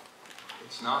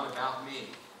 It's not about me.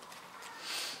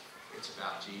 It's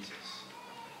about Jesus.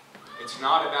 It's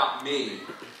not about me.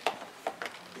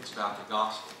 It's about the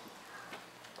gospel.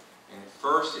 And at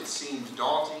first it seems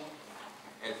daunting.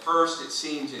 At first it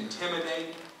seems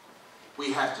intimidating.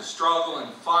 We have to struggle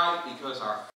and fight because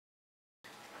our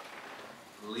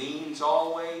leans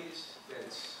always that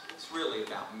it's really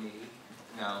about me.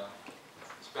 No,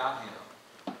 it's about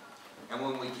Him. And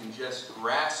when we can just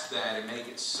grasp that and make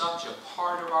it such a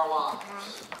part of our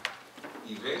lives,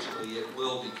 eventually it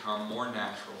will become more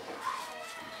natural.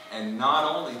 And not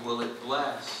only will it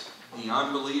bless the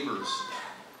unbelievers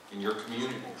in your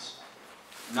communities,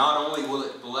 not only will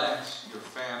it bless your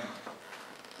family,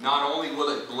 not only will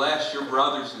it bless your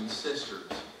brothers and sisters,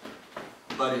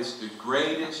 but it's the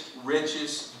greatest,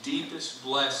 richest, deepest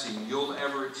blessing you'll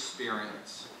ever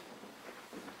experience.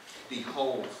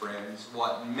 Behold, friends,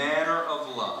 what manner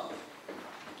of love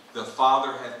the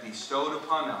Father hath bestowed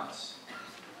upon us,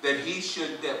 that we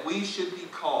should be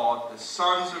called the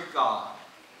sons of God.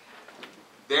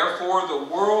 Therefore the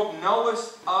world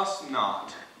knoweth us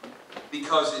not,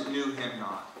 because it knew Him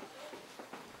not.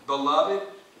 Beloved,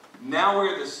 now we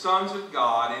are the sons of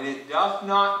God, and it doth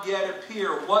not yet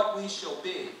appear what we shall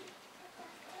be.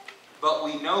 But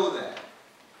we know that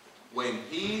when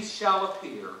He shall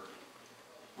appear,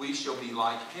 we shall be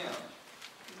like Him,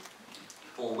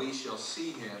 for we shall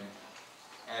see Him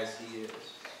as He is.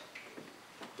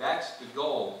 That's the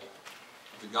goal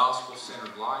of the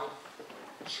gospel-centered life,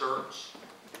 church,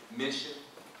 mission,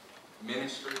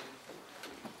 ministry,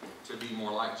 to be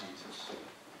more like Jesus.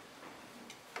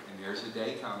 And there's a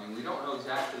day coming. We don't know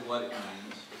exactly what it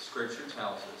means, but Scripture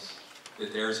tells us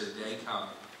that there's a day coming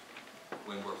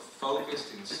when we're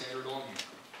focused and centered on Him,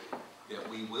 that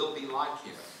we will be like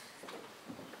Him,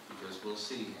 because we'll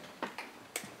see Him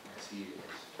as He is.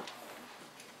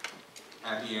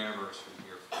 Happy anniversary,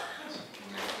 dear friends.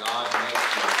 And may God make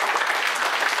you,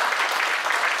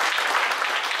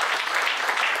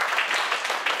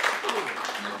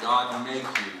 may God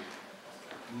make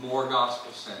you more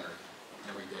gospel-centered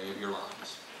every day of your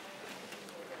lives.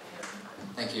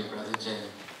 Thank you, Brother Jay.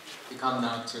 We come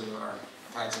now to our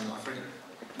tithes and offering.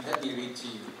 Let me read to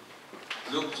you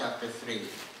Luke chapter 3.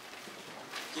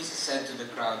 Jesus said to the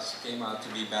crowds who came out to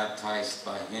be baptized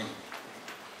by Him,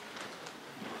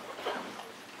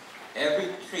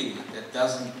 "Every tree that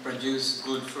doesn't produce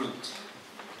good fruit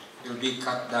will be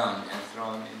cut down and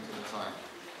thrown into the fire."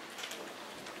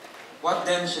 "What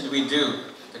then should we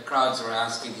do?" the crowds were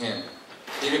asking Him.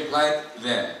 He replied to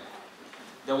them,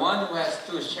 "The one who has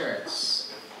 2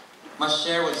 shirts must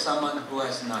share with someone who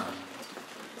has none,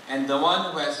 and the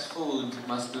one who has food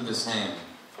must do the same."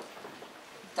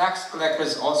 Tax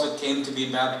collectors also came to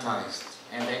be baptized,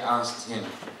 and they asked Him,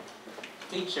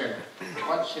 "Teacher,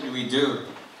 what should we do?"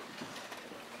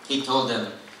 He told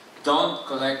them, "Don't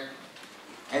collect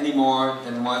any more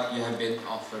than what you have been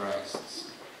authorized."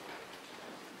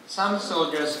 Some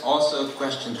soldiers also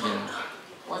questioned Him,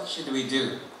 "What should we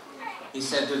do?" He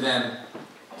said to them,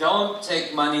 "Don't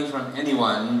take money from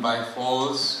anyone by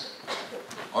false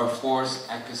or false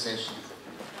accusation.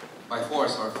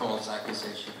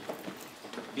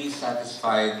 Be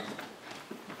satisfied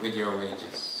with your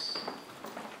wages."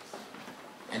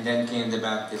 And then came the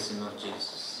baptism of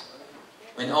Jesus.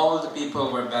 When all the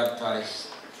people were baptized,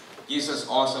 Jesus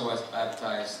also was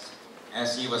baptized.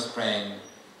 As He was praying,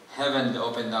 heaven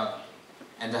opened up,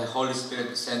 and the Holy Spirit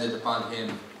descended upon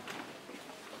Him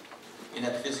in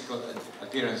a physical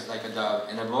appearance like a dove.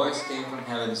 And a voice came from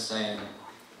heaven saying,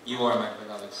 "You are my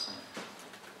beloved Son.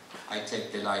 I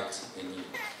take delight in you."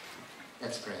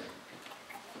 Let's pray.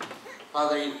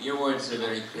 Father, your words are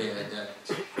very clear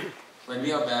that when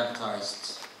we are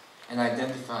baptized and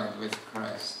identified with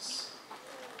Christ,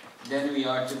 then we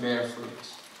are to bear fruit.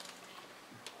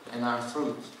 And our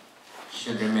fruit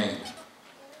should remain.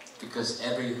 Because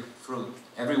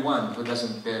everyone who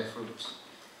doesn't bear fruit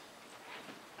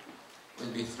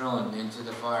will be thrown into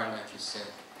the fire, like you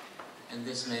said. And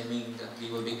this may mean that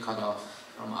we will be cut off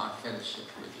from our fellowship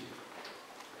with you.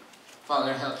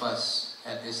 Father, help us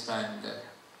at this time that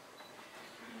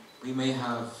we may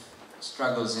have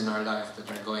struggles in our life that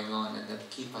are going on and that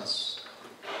keep us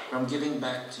from giving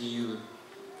back to you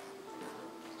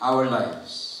our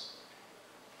lives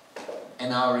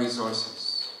and our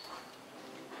resources.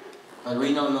 But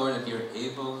we know, Lord, that you're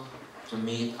able to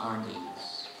meet our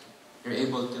needs. You're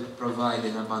able to provide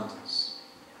in abundance.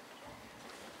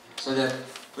 So that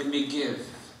when we give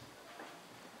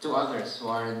to others who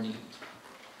are in need,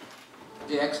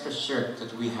 the extra shirt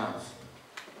that we have,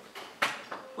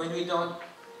 when we don't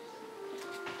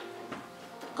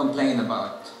complain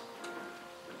about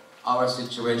our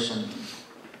situation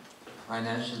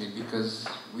financially because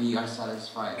we are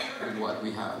satisfied with what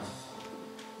we have,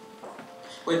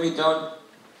 when we don't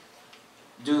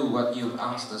do what you've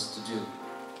asked us to do,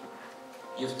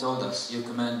 you've told us, you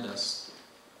command us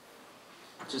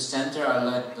to center our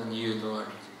light on you,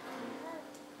 Lord.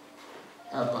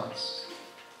 Help us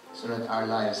so that our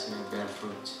lives may bear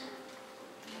fruit.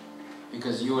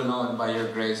 Because you alone, by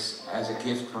your grace, as a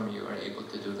gift from you, are able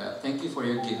to do that. Thank you for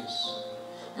your gifts.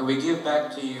 And we give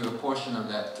back to you a portion of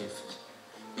that gift.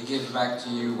 We give back to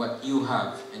you what you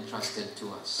have entrusted to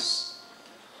us.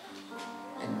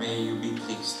 And may you be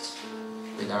pleased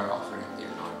with our offering, dear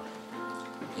Lord.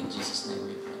 In Jesus' name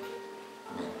we pray.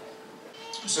 Amen.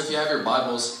 So if you have your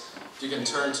Bibles, you can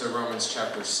turn to Romans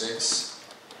chapter 6.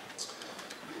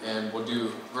 And we'll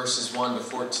do verses 1 to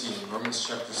 14. Romans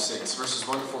chapter 6, verses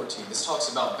 1 to 14. This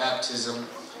talks about baptism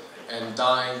and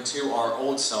dying to our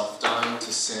old self, dying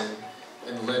to sin,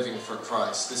 and living for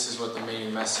Christ. This is what the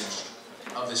main message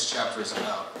of this chapter is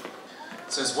about.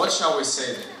 It says, "What shall we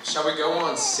say then? Shall we go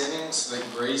on sinning so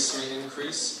that grace may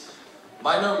increase?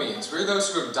 By no means. We are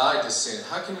those who have died to sin.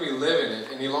 How can we live in it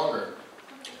any longer?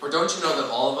 Or don't you know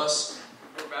that all of us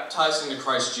who were baptized into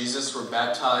Christ Jesus were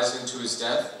baptized into his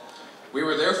death? We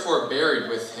were therefore buried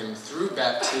with him through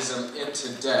baptism into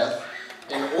death,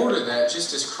 in order that,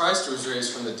 just as Christ was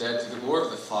raised from the dead through the glory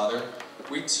of the Father,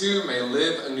 we too may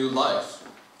live a new life.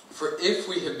 For if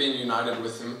we have been united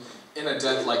with him in a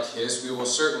death like his, we will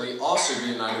certainly also be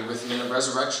united with him in a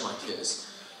resurrection like his.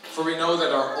 For we know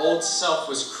that our old self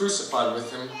was crucified with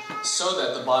him, so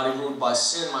that the body ruled by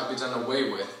sin might be done away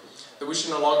with, that we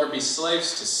should no longer be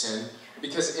slaves to sin,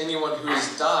 because anyone who has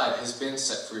died has been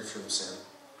set free from sin.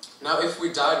 Now if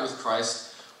we died with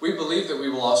Christ, we believe that we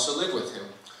will also live with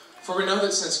him. For we know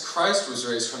that since Christ was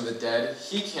raised from the dead,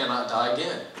 he cannot die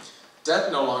again. Death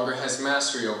no longer has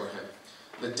mastery over him.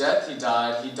 The death he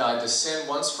died to sin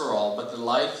once for all, but the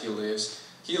life he lives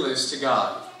to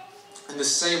God. In the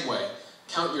same way,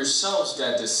 count yourselves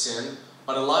dead to sin,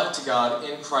 but alive to God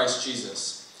in Christ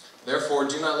Jesus. Therefore,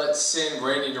 do not let sin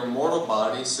reign in your mortal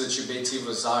body, so that you obey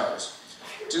evil desires.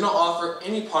 Do not offer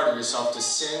any part of yourself to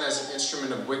sin as an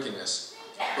instrument of wickedness,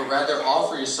 but rather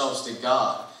offer yourselves to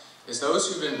God as those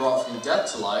who have been brought from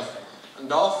death to life,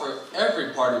 and offer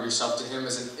every part of yourself to him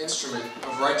as an instrument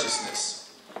of righteousness.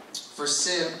 For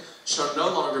sin shall no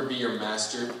longer be your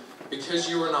master, because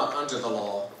you are not under the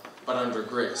law, but under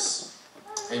grace.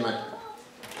 Amen.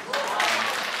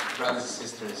 Brothers and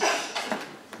sisters,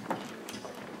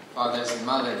 fathers and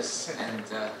mothers, and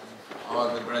all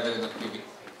the brethren of QBC.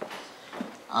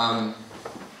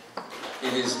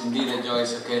 It is indeed a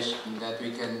joyous occasion that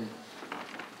we can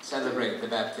celebrate the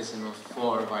baptism of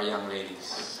 4 of our young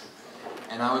ladies.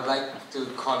 And I would like to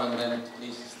call on them to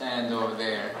please stand over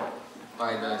there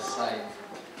by the side.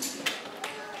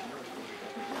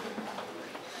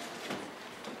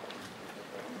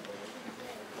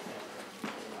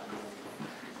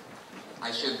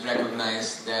 I should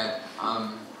recognize that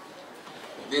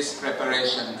this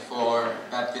preparation for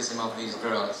baptism of these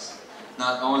girls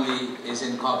not only is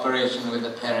in cooperation with the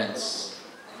parents,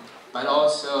 but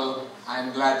also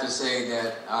I'm glad to say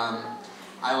that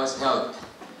I was helped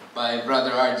by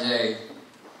Brother RJ,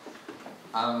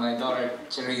 my daughter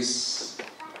Cherise,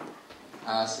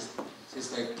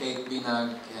 Sister Kate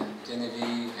Binag, and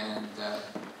Genevieve, and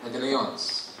the De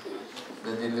Leons.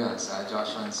 The De Leons,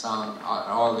 Joshua and Sam, are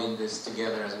all in this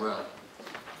together as well.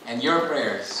 And your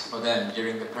prayers for them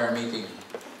during the prayer meeting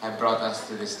have brought us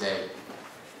to this day.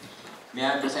 May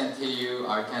I present to you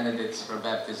our candidates for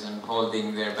baptism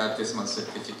holding their baptismal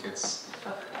certificates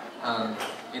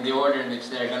in the order in which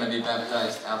they're going to be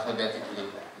baptized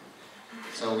alphabetically.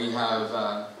 So we have,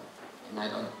 and I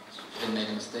shouldn't make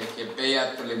a mistake here,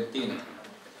 Bea Tolentino,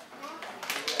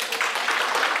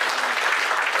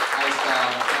 Aista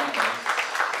Santos,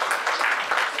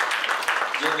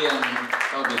 Julian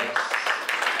Tobias,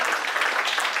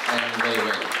 and Wei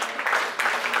Wei.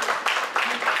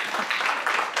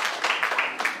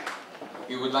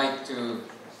 We would like to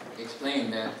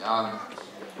explain that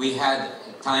we had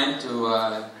time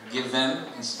to give them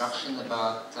instruction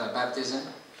about baptism,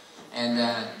 and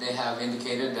they have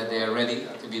indicated that they are ready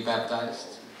to be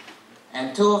baptized.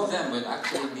 And 2 of them will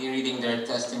actually be reading their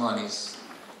testimonies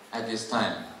at this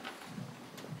time.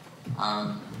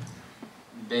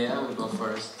 Bea will go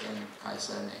first and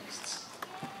Kaisa next.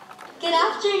 Good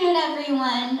afternoon,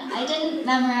 everyone. I didn't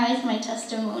memorize my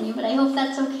testimony, but I hope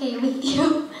that's okay with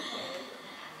you.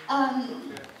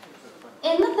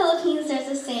 In the Philippines, there's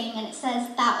a saying, and it says,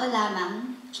 "Tao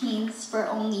lamang," which means we're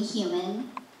only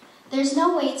human. There's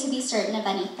no way to be certain of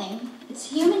anything. It's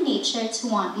human nature to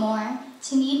want more,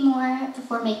 to need more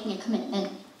before making a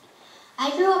commitment.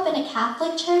 I grew up in a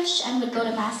Catholic church and would go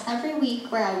to Mass every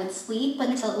week, where I would sleep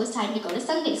until it was time to go to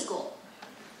Sunday school.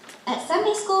 At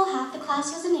Sunday school, half the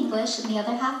class was in English and the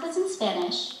other half was in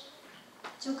Spanish,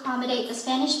 to accommodate the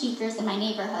Spanish speakers in my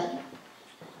neighborhood.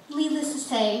 Needless to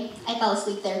say, I fell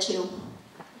asleep there too.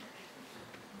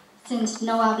 since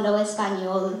no hablo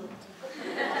español.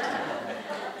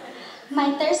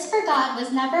 My thirst for God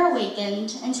was never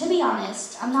awakened, and to be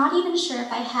honest, I'm not even sure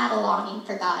if I had a longing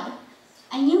for God.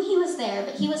 I knew He was there,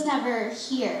 but He was never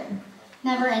here,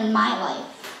 never in my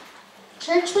life.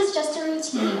 Church was just a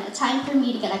routine, a time for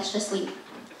me to get extra sleep.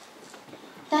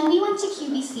 Then we went to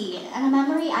QBC, and a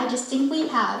memory I distinctly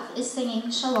have is singing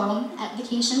Shalom at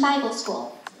Vacation Bible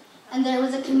School. And there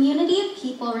was a community of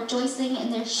people rejoicing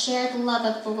in their shared love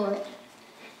of the Lord.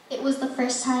 It was the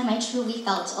first time I truly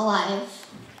felt alive.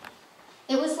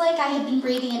 It was like I had been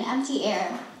breathing in empty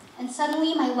air, and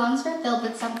suddenly my lungs were filled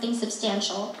with something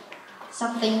substantial,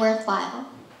 something worthwhile.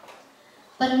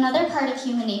 But another part of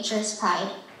human nature is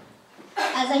pride.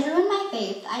 As I grew in my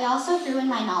faith, I also grew in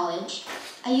my knowledge.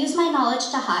 I used my knowledge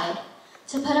to hide,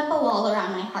 to put up a wall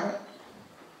around my heart.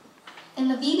 In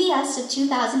the VBS of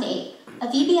 2008, a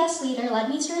VBS leader led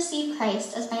me to receive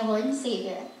Christ as my Lord and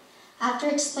Savior, after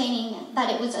explaining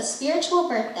that it was a spiritual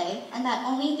birthday and that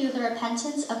only through the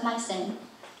repentance of my sin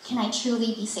can I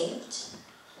truly be saved.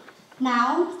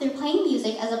 Now, through playing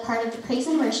music as a part of the praise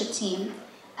and worship team,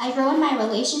 I grow in my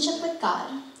relationship with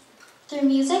God. Through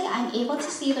music, I'm able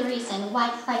to see the reason why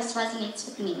Christ resonates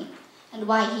with me and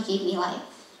why He gave me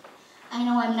life. I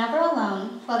know I'm never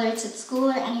alone, whether it's at school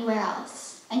or anywhere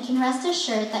else, and can rest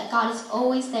assured that God is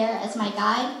always there as my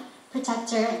guide,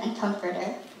 protector, and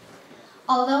comforter.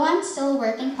 Although I'm still a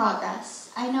work in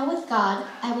progress, I know with God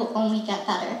I will only get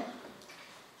better.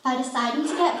 By deciding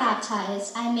to get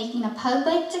baptized, I am making a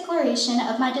public declaration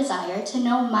of my desire to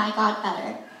know my God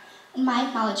better, and my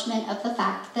acknowledgement of the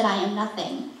fact that I am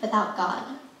nothing without God.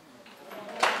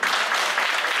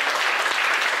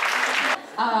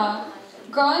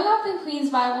 Growing up in Queens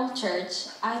Bible Church,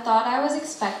 I thought I was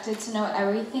expected to know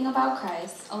everything about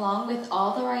Christ, along with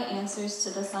all the right answers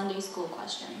to the Sunday school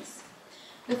questions.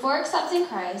 Before accepting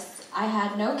Christ, I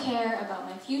had no care about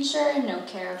my future, no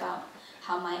care about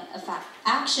how my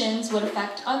actions would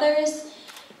affect others,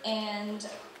 and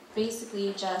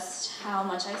basically just how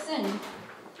much I sinned.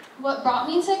 What brought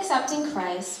me to accepting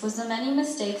Christ was the many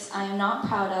mistakes I am not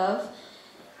proud of,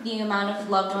 the amount of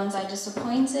loved ones I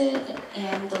disappointed,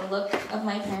 and the look of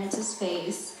my parents'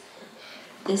 face.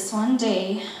 This one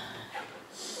day,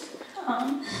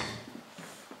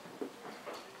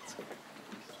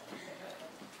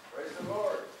 Praise the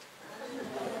Lord.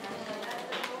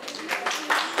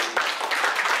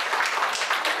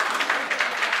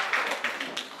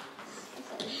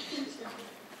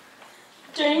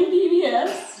 during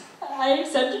VBS, I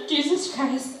accepted Jesus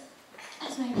Christ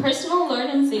as my personal Lord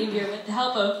and Savior with the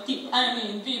help of,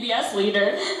 VBS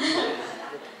leader.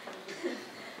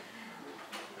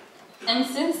 And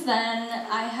since then,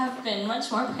 I have been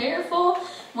much more prayerful,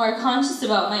 more conscious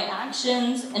about my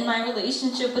actions, and my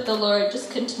relationship with the Lord just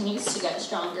continues to get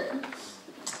stronger.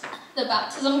 The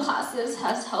baptism classes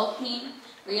has helped me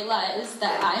realize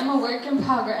that I am a work in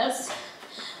progress,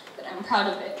 but I'm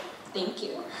proud of it. Thank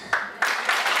you.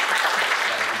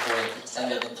 Before it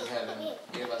ascended into heaven,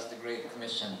 gave us the Great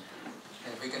Commission.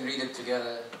 And if we can read it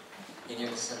together in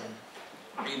unison,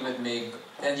 read with me.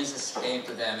 Then Jesus came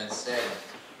to them and said,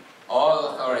 "All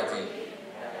authority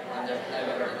under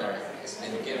heaven and earth has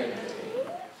been given to me.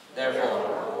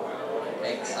 Therefore,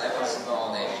 make disciples of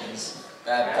all nations,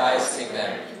 baptizing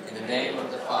them in the name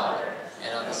of the Father,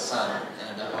 and of the Son, and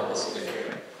of the Holy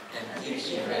Spirit, and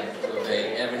teaching them to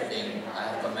obey everything I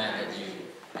have commanded you.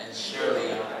 And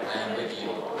surely I am with you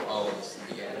always to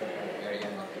the end." Very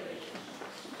end of it.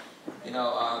 You know,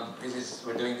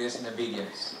 we're doing this in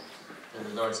obedience to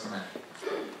the Lord's command.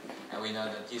 And we know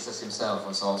that Jesus Himself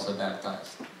was also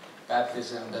baptized.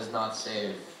 Baptism does not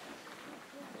save.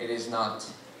 It is not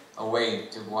a way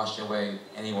to wash away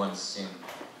anyone's sin.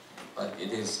 But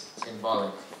it is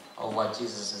symbolic of what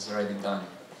Jesus has already done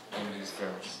in these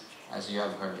girls, as you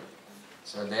have heard.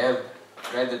 So they have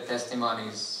read the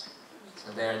testimonies,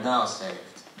 so they are now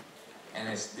saved. And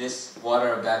it's this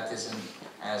water of baptism,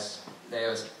 as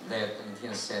Lea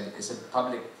Clementina said, is a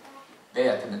public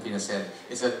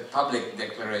it's a public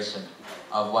declaration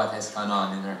of what has gone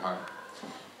on in her heart.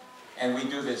 And we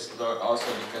do this, Lord,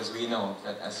 also because we know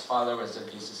that as followers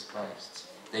of Jesus Christ,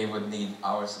 they would need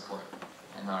our support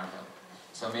and our help.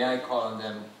 So may I call on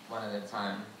them one at a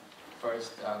time.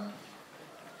 First,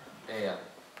 Lea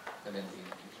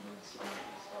Clementina.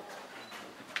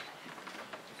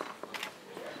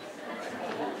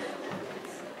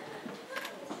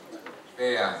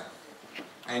 Lea,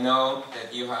 I know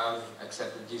that you have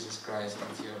accepted Jesus Christ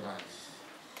into your life.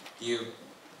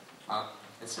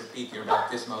 Let's repeat your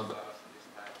baptismal vow.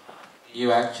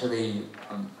 You actually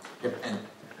repent,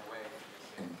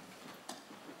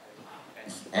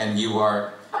 and you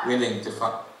are willing to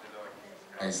follow the Lord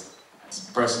Christ as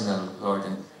personal Lord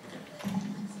and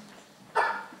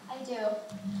I do.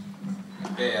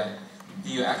 Bea, do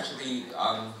you actually,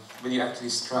 will you actually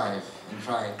strive and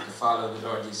try to follow the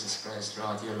Lord Jesus Christ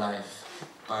throughout your life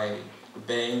by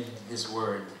obeying His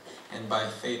word and by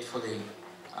faithfully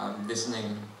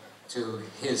listening to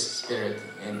His Spirit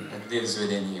that lives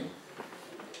within you?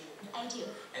 I do.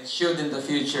 And should in the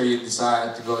future you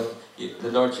desire to go,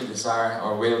 the Lord should desire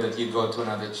or will that you go to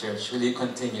another church, will you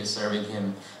continue serving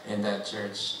Him in that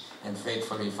church and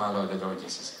faithfully follow the Lord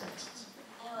Jesus Christ?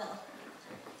 I will.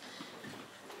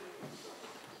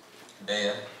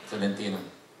 Bea Tolentino,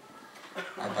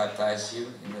 I baptize you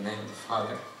in the name of the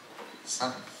Father,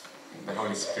 Son, and the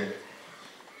Holy Spirit.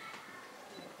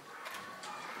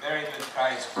 Buried with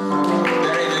Christ,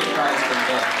 buried with Christ in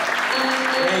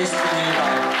death, raised to new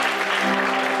life.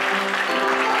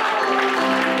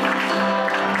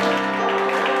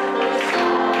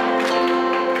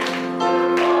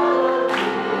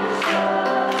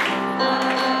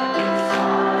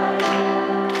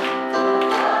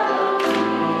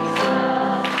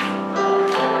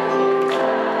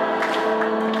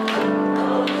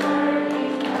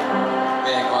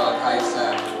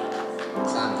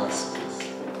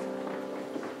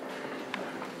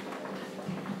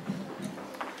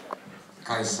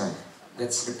 Kaisa,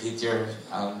 let's repeat your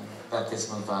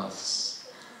baptismal vows.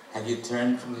 Have you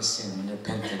turned from your sin and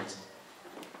repented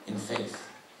in faith?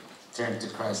 Turned to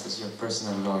Christ as your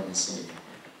personal Lord and Savior?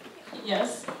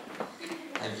 Yes.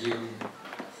 Have you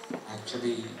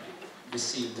actually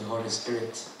received the Holy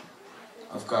Spirit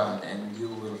of God and you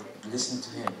will listen to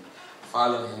Him,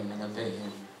 follow Him and obey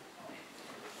Him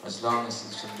as long as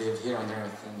you should live here on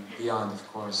earth and beyond, of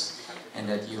course, and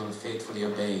that you will faithfully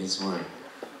obey His word?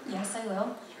 Yes, I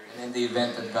will. And in the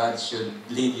event that God should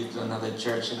lead you to another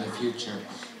church in the future,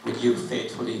 would you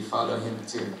faithfully follow Him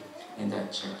too in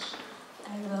that church?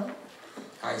 I will.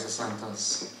 Kaisa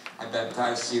Santos, I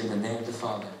baptize you in the name of the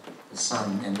Father, the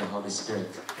Son, and the Holy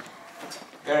Spirit.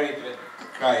 Buried with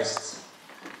Christ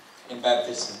in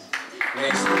baptism,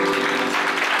 raised to the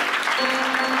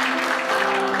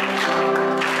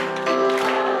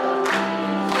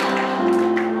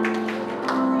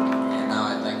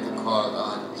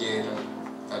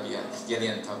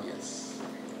Gillian Tobias.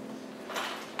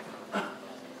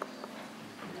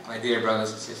 My dear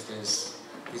brothers and sisters,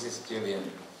 this is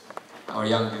Gillian, our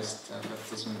youngest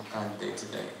baptismal candidate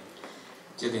today.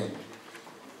 Gillian,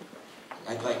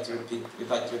 we'd like to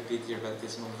repeat your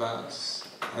baptismal vows.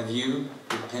 Have you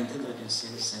repented of your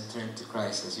sins and turned to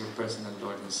Christ as your personal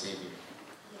Lord and Savior?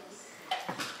 Yes.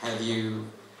 Have you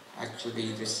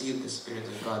actually received the Spirit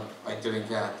of God by doing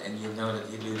that, and you know that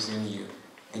He lives in you,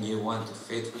 and you want to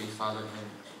faithfully follow Him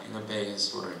and obey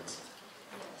His word?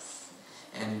 Yes.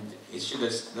 And should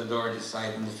the Lord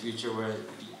decide in the future where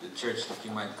the church that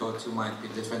you might go to might be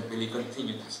different, will you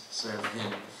continue to serve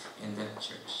Him in that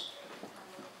church?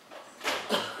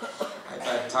 I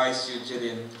baptize you,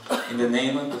 Gillian, in the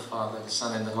name of the Father, the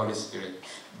Son, and the Holy Spirit,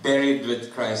 buried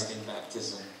with Christ in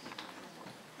baptism,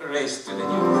 raised to the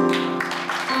new.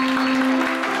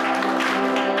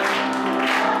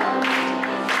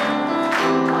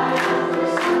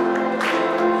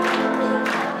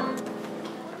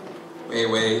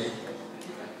 Wei.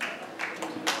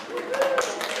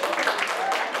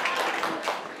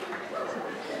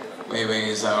 Wei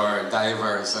is our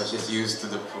diver, so she's used to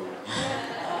the pool.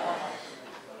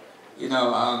 You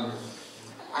know,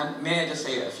 may I just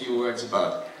say a few words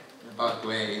about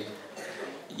Wei?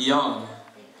 Young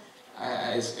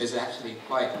is actually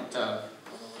quite,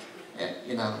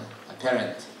 you know,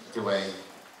 apparent to Wei,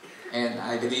 and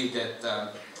I believe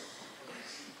that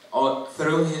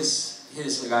through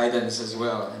his guidance as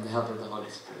well and the help of the Holy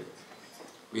Spirit,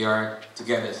 we are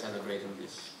together celebrating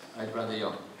this, right, Brother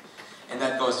Young? And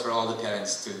that goes for all the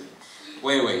parents too.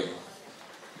 Wei,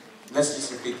 let's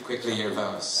just repeat quickly your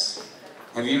vows.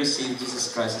 Have you received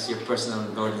Jesus Christ as your personal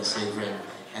Lord and Savior?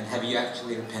 And have you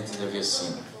actually repented of your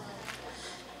sin?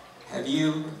 Have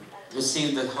you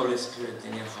received the Holy Spirit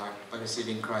in your heart by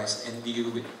receiving Christ? And will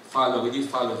you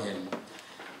follow Him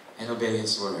and obey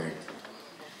His word?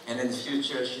 And in the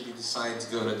future, should you decide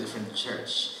to go to a different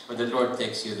church, or the Lord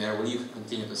takes you there, will you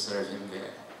continue to serve Him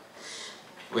there?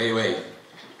 Wei,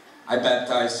 I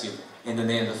baptize you in the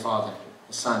name of the Father,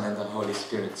 the Son, and the Holy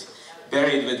Spirit,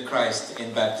 buried with Christ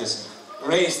in baptism,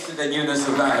 raised to the newness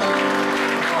of life.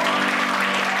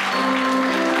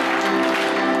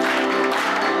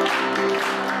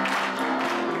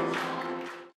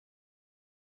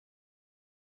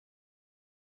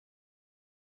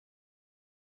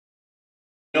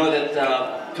 You know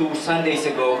that 2 Sundays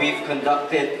ago we've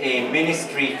conducted a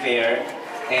ministry fair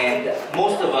And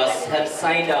most of us have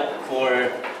signed up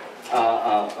for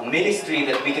a ministry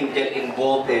that we can get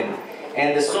involved in.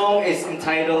 And the song is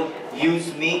entitled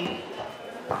Use Me.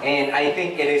 And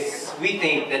we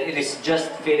think that it is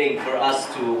just fitting for us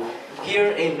to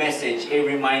hear a message, a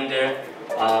reminder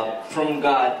from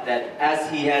God that as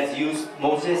He has used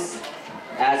Moses,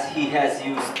 as He has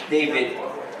used David,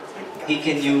 He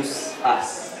can use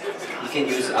us. He can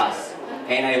use us.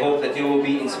 And I hope that you will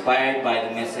be inspired by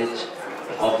the message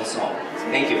of the song.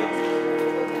 Thank you.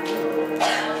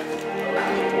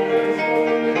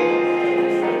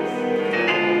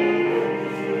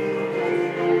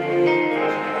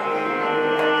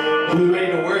 Are we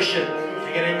ready to worship?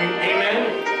 Can I get an amen?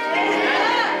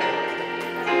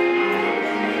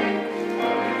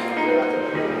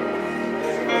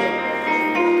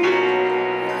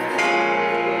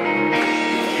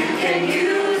 You can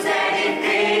use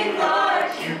anything, Lord.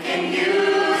 You can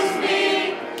use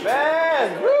me.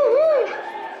 Man! Woo-hoo!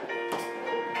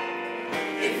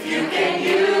 If you can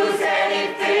use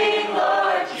anything,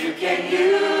 Lord, you can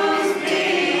use me.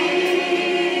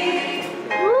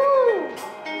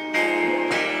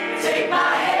 Take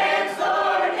my hands,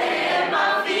 Lord, and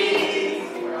my feet.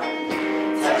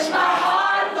 Touch my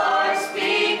heart, Lord,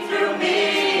 speak through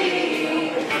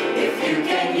me. If you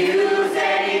can use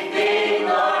anything,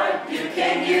 Lord, you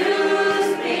can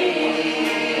use me.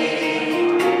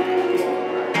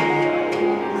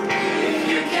 If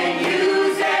you can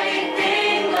use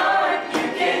anything, Lord, you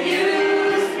can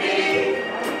use me.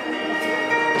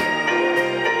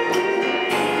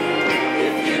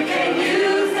 If you can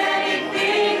use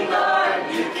anything, Lord,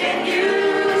 you can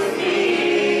use me.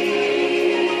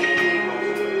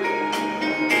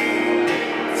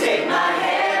 Take my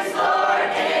hands, Lord,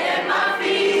 and my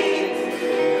feet.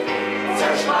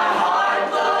 Touch my heart,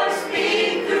 Lord,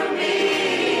 speak through me.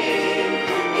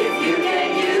 If you can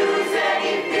use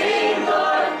anything,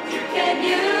 Lord, you can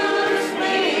use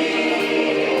me.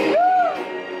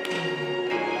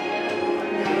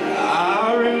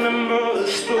 I remember the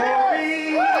story.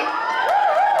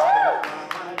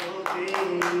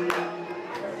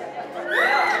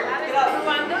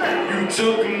 You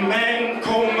took a man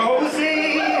called Moses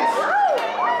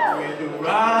with a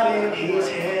rod in his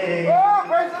hand. Oh,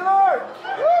 praise the Lord!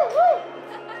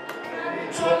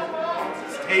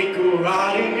 Take a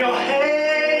rod in your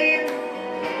hand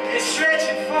and stretch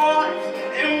it forth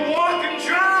and walk and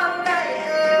dry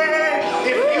land.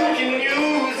 If you can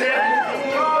use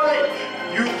everything, Lord,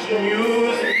 you can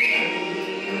use it.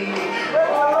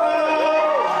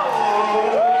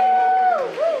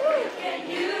 You can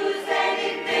use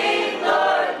anything,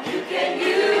 Lord, you can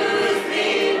use me.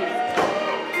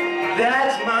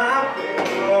 That's my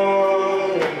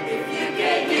Lord. If you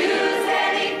can use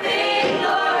anything,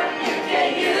 Lord, you can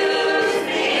use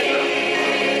me.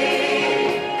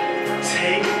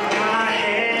 Take my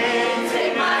hand,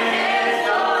 Take my hands,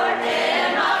 Lord,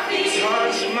 and my feet.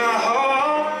 touch my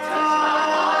heart,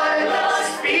 Lord,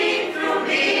 speak through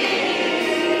me.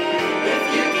 If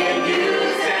you can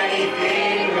use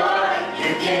anything, Lord,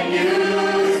 you can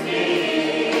use me.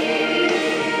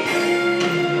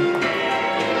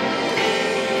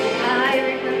 I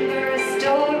remember a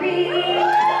story.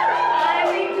 I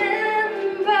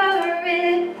remember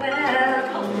it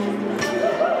well.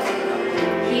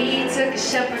 He took a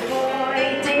shepherd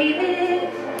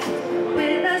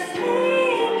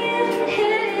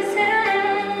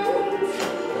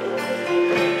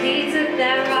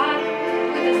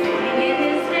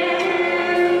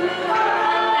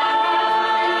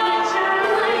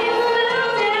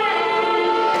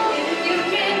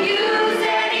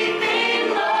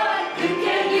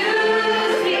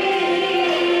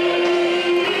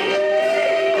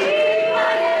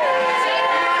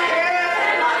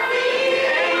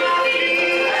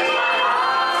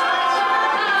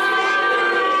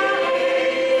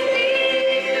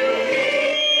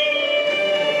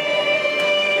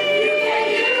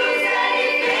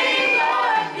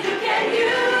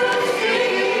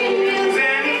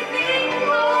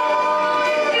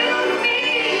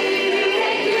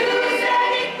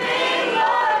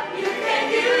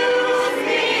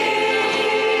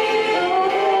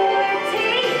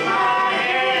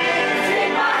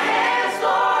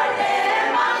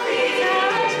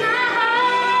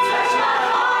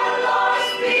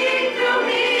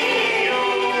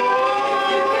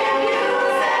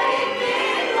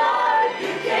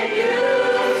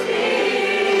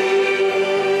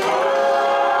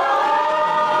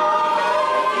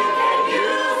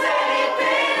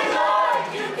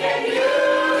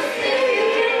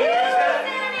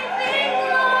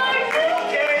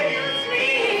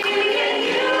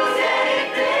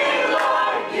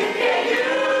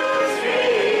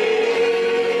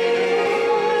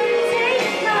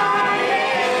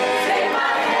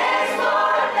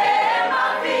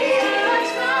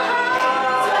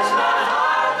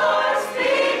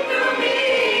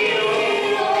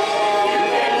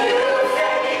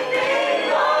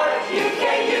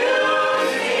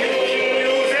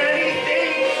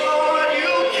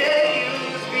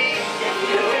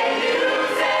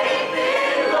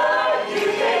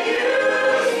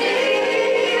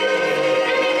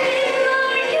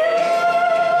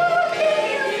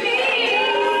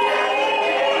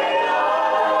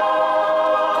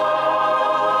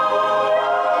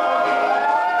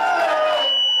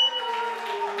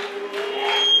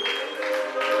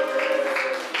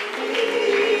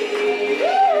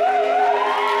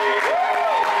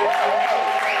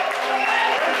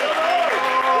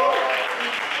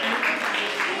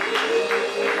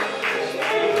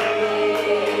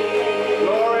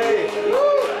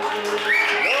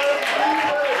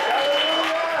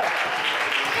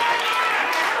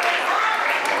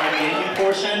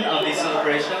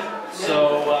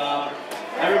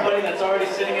that's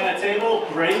already sitting at a table,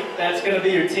 great. That's going to be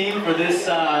your team for this game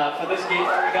that we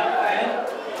got planned.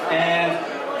 And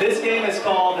this game is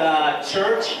called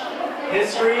Church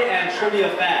History and Trivia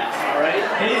Facts. All right.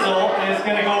 Hazel is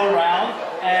going to go around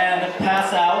and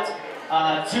pass out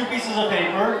 2 pieces of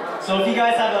paper. So if you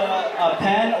guys have a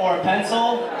pen or a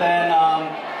pencil, then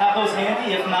have those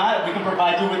handy. If not, we can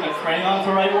provide you with a crayon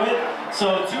to write with.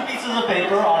 So 2 pieces of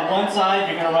paper. On one side,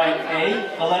 you're going to write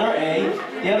A, the letter A.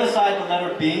 The other side, the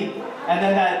letter B. And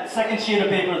then that second sheet of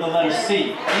paper, the letter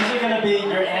C. These are going to be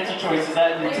your answer choices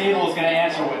that your table is going to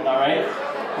answer with, all right?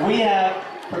 We have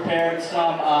prepared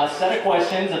some set of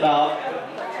questions about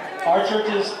our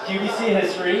church's QBC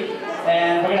history,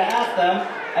 and we're going to ask them,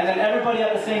 and then everybody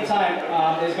at the same time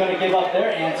is going to give up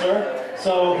their answer.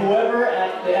 So whoever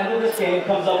at the end of this game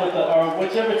comes up with or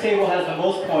whichever table has the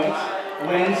most points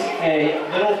wins a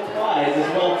little prize as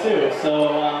well too.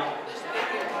 So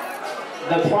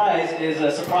the prize is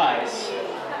a surprise,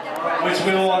 which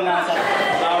we will announce.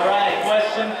 All right,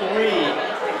 question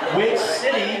 3. Which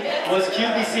city was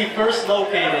QBC first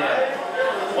located?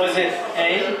 Was it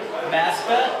A,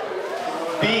 Mascot,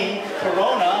 B,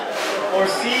 Corona, or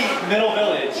C, Middle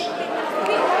Village?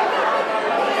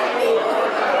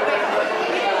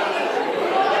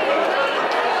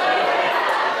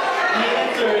 The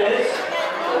answer is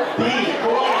B,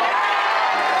 Corona.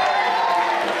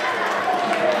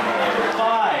 Number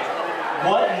 5.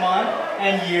 What month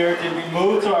and year did we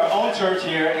move to our own church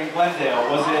here in Glendale?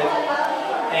 Was it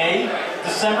A,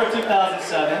 December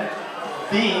 2007,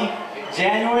 B,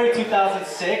 January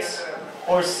 2006,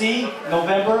 or C,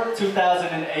 November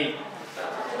 2008?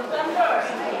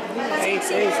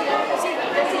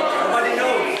 Nobody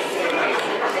knows.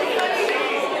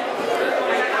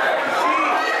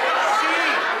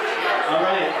 All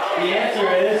right, the answer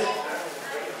is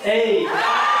A.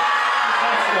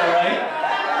 That's all right.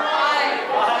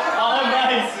 Oh,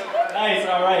 nice. Nice,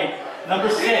 all right. Number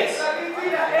 6.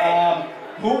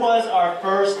 Who was our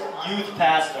first youth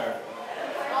pastor?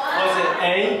 Was it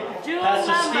A,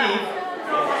 Pastor Steve,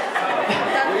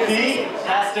 B,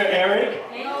 Pastor Eric,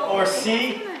 or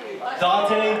C,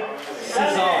 Dante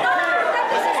Cezanne?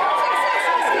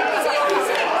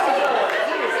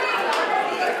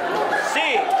 C.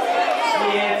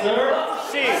 The answer?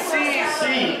 C.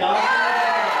 Dante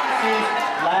Cezane's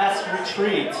last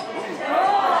retreat.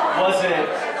 Was it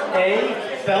A,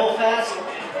 Belfast,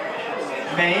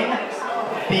 Maine,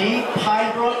 B,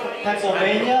 Pinebrook,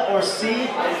 Pennsylvania, or C,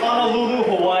 Honolulu,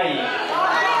 Hawaii?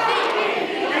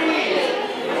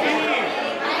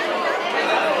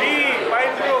 B.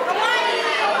 Pinebrook.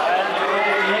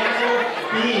 The answer,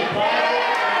 B,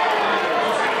 Pinebrook.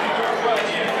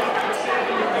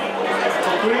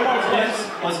 So 3 months this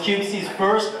was QBC's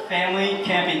first family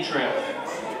camping trip.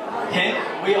 Hint,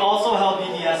 we also held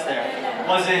BDS there.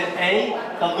 Was it A,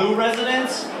 the Lou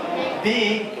residence,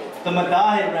 B, the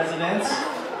Madahe residence,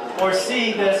 or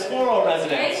C, the Esporo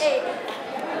residence?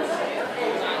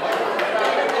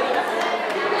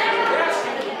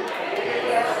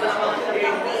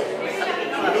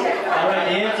 Alright,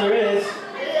 the answer is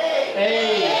A,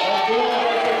 the Lou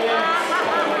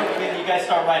residence. You guys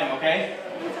start writing, okay?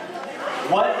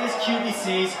 What is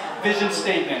QBC's vision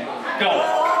statement?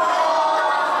 Go.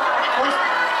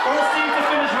 First team to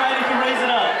finish writing can raise it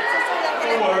up.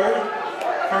 A word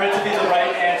for it to be the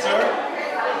right answer.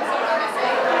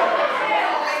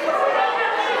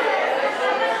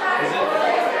 Is it?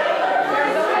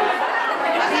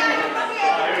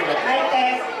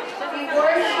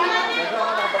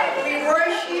 We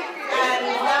worship and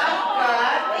love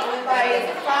God by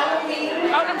following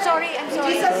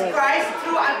Jesus Christ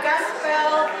through a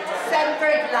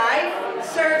gospel-centered life,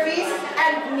 service,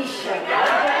 and mission.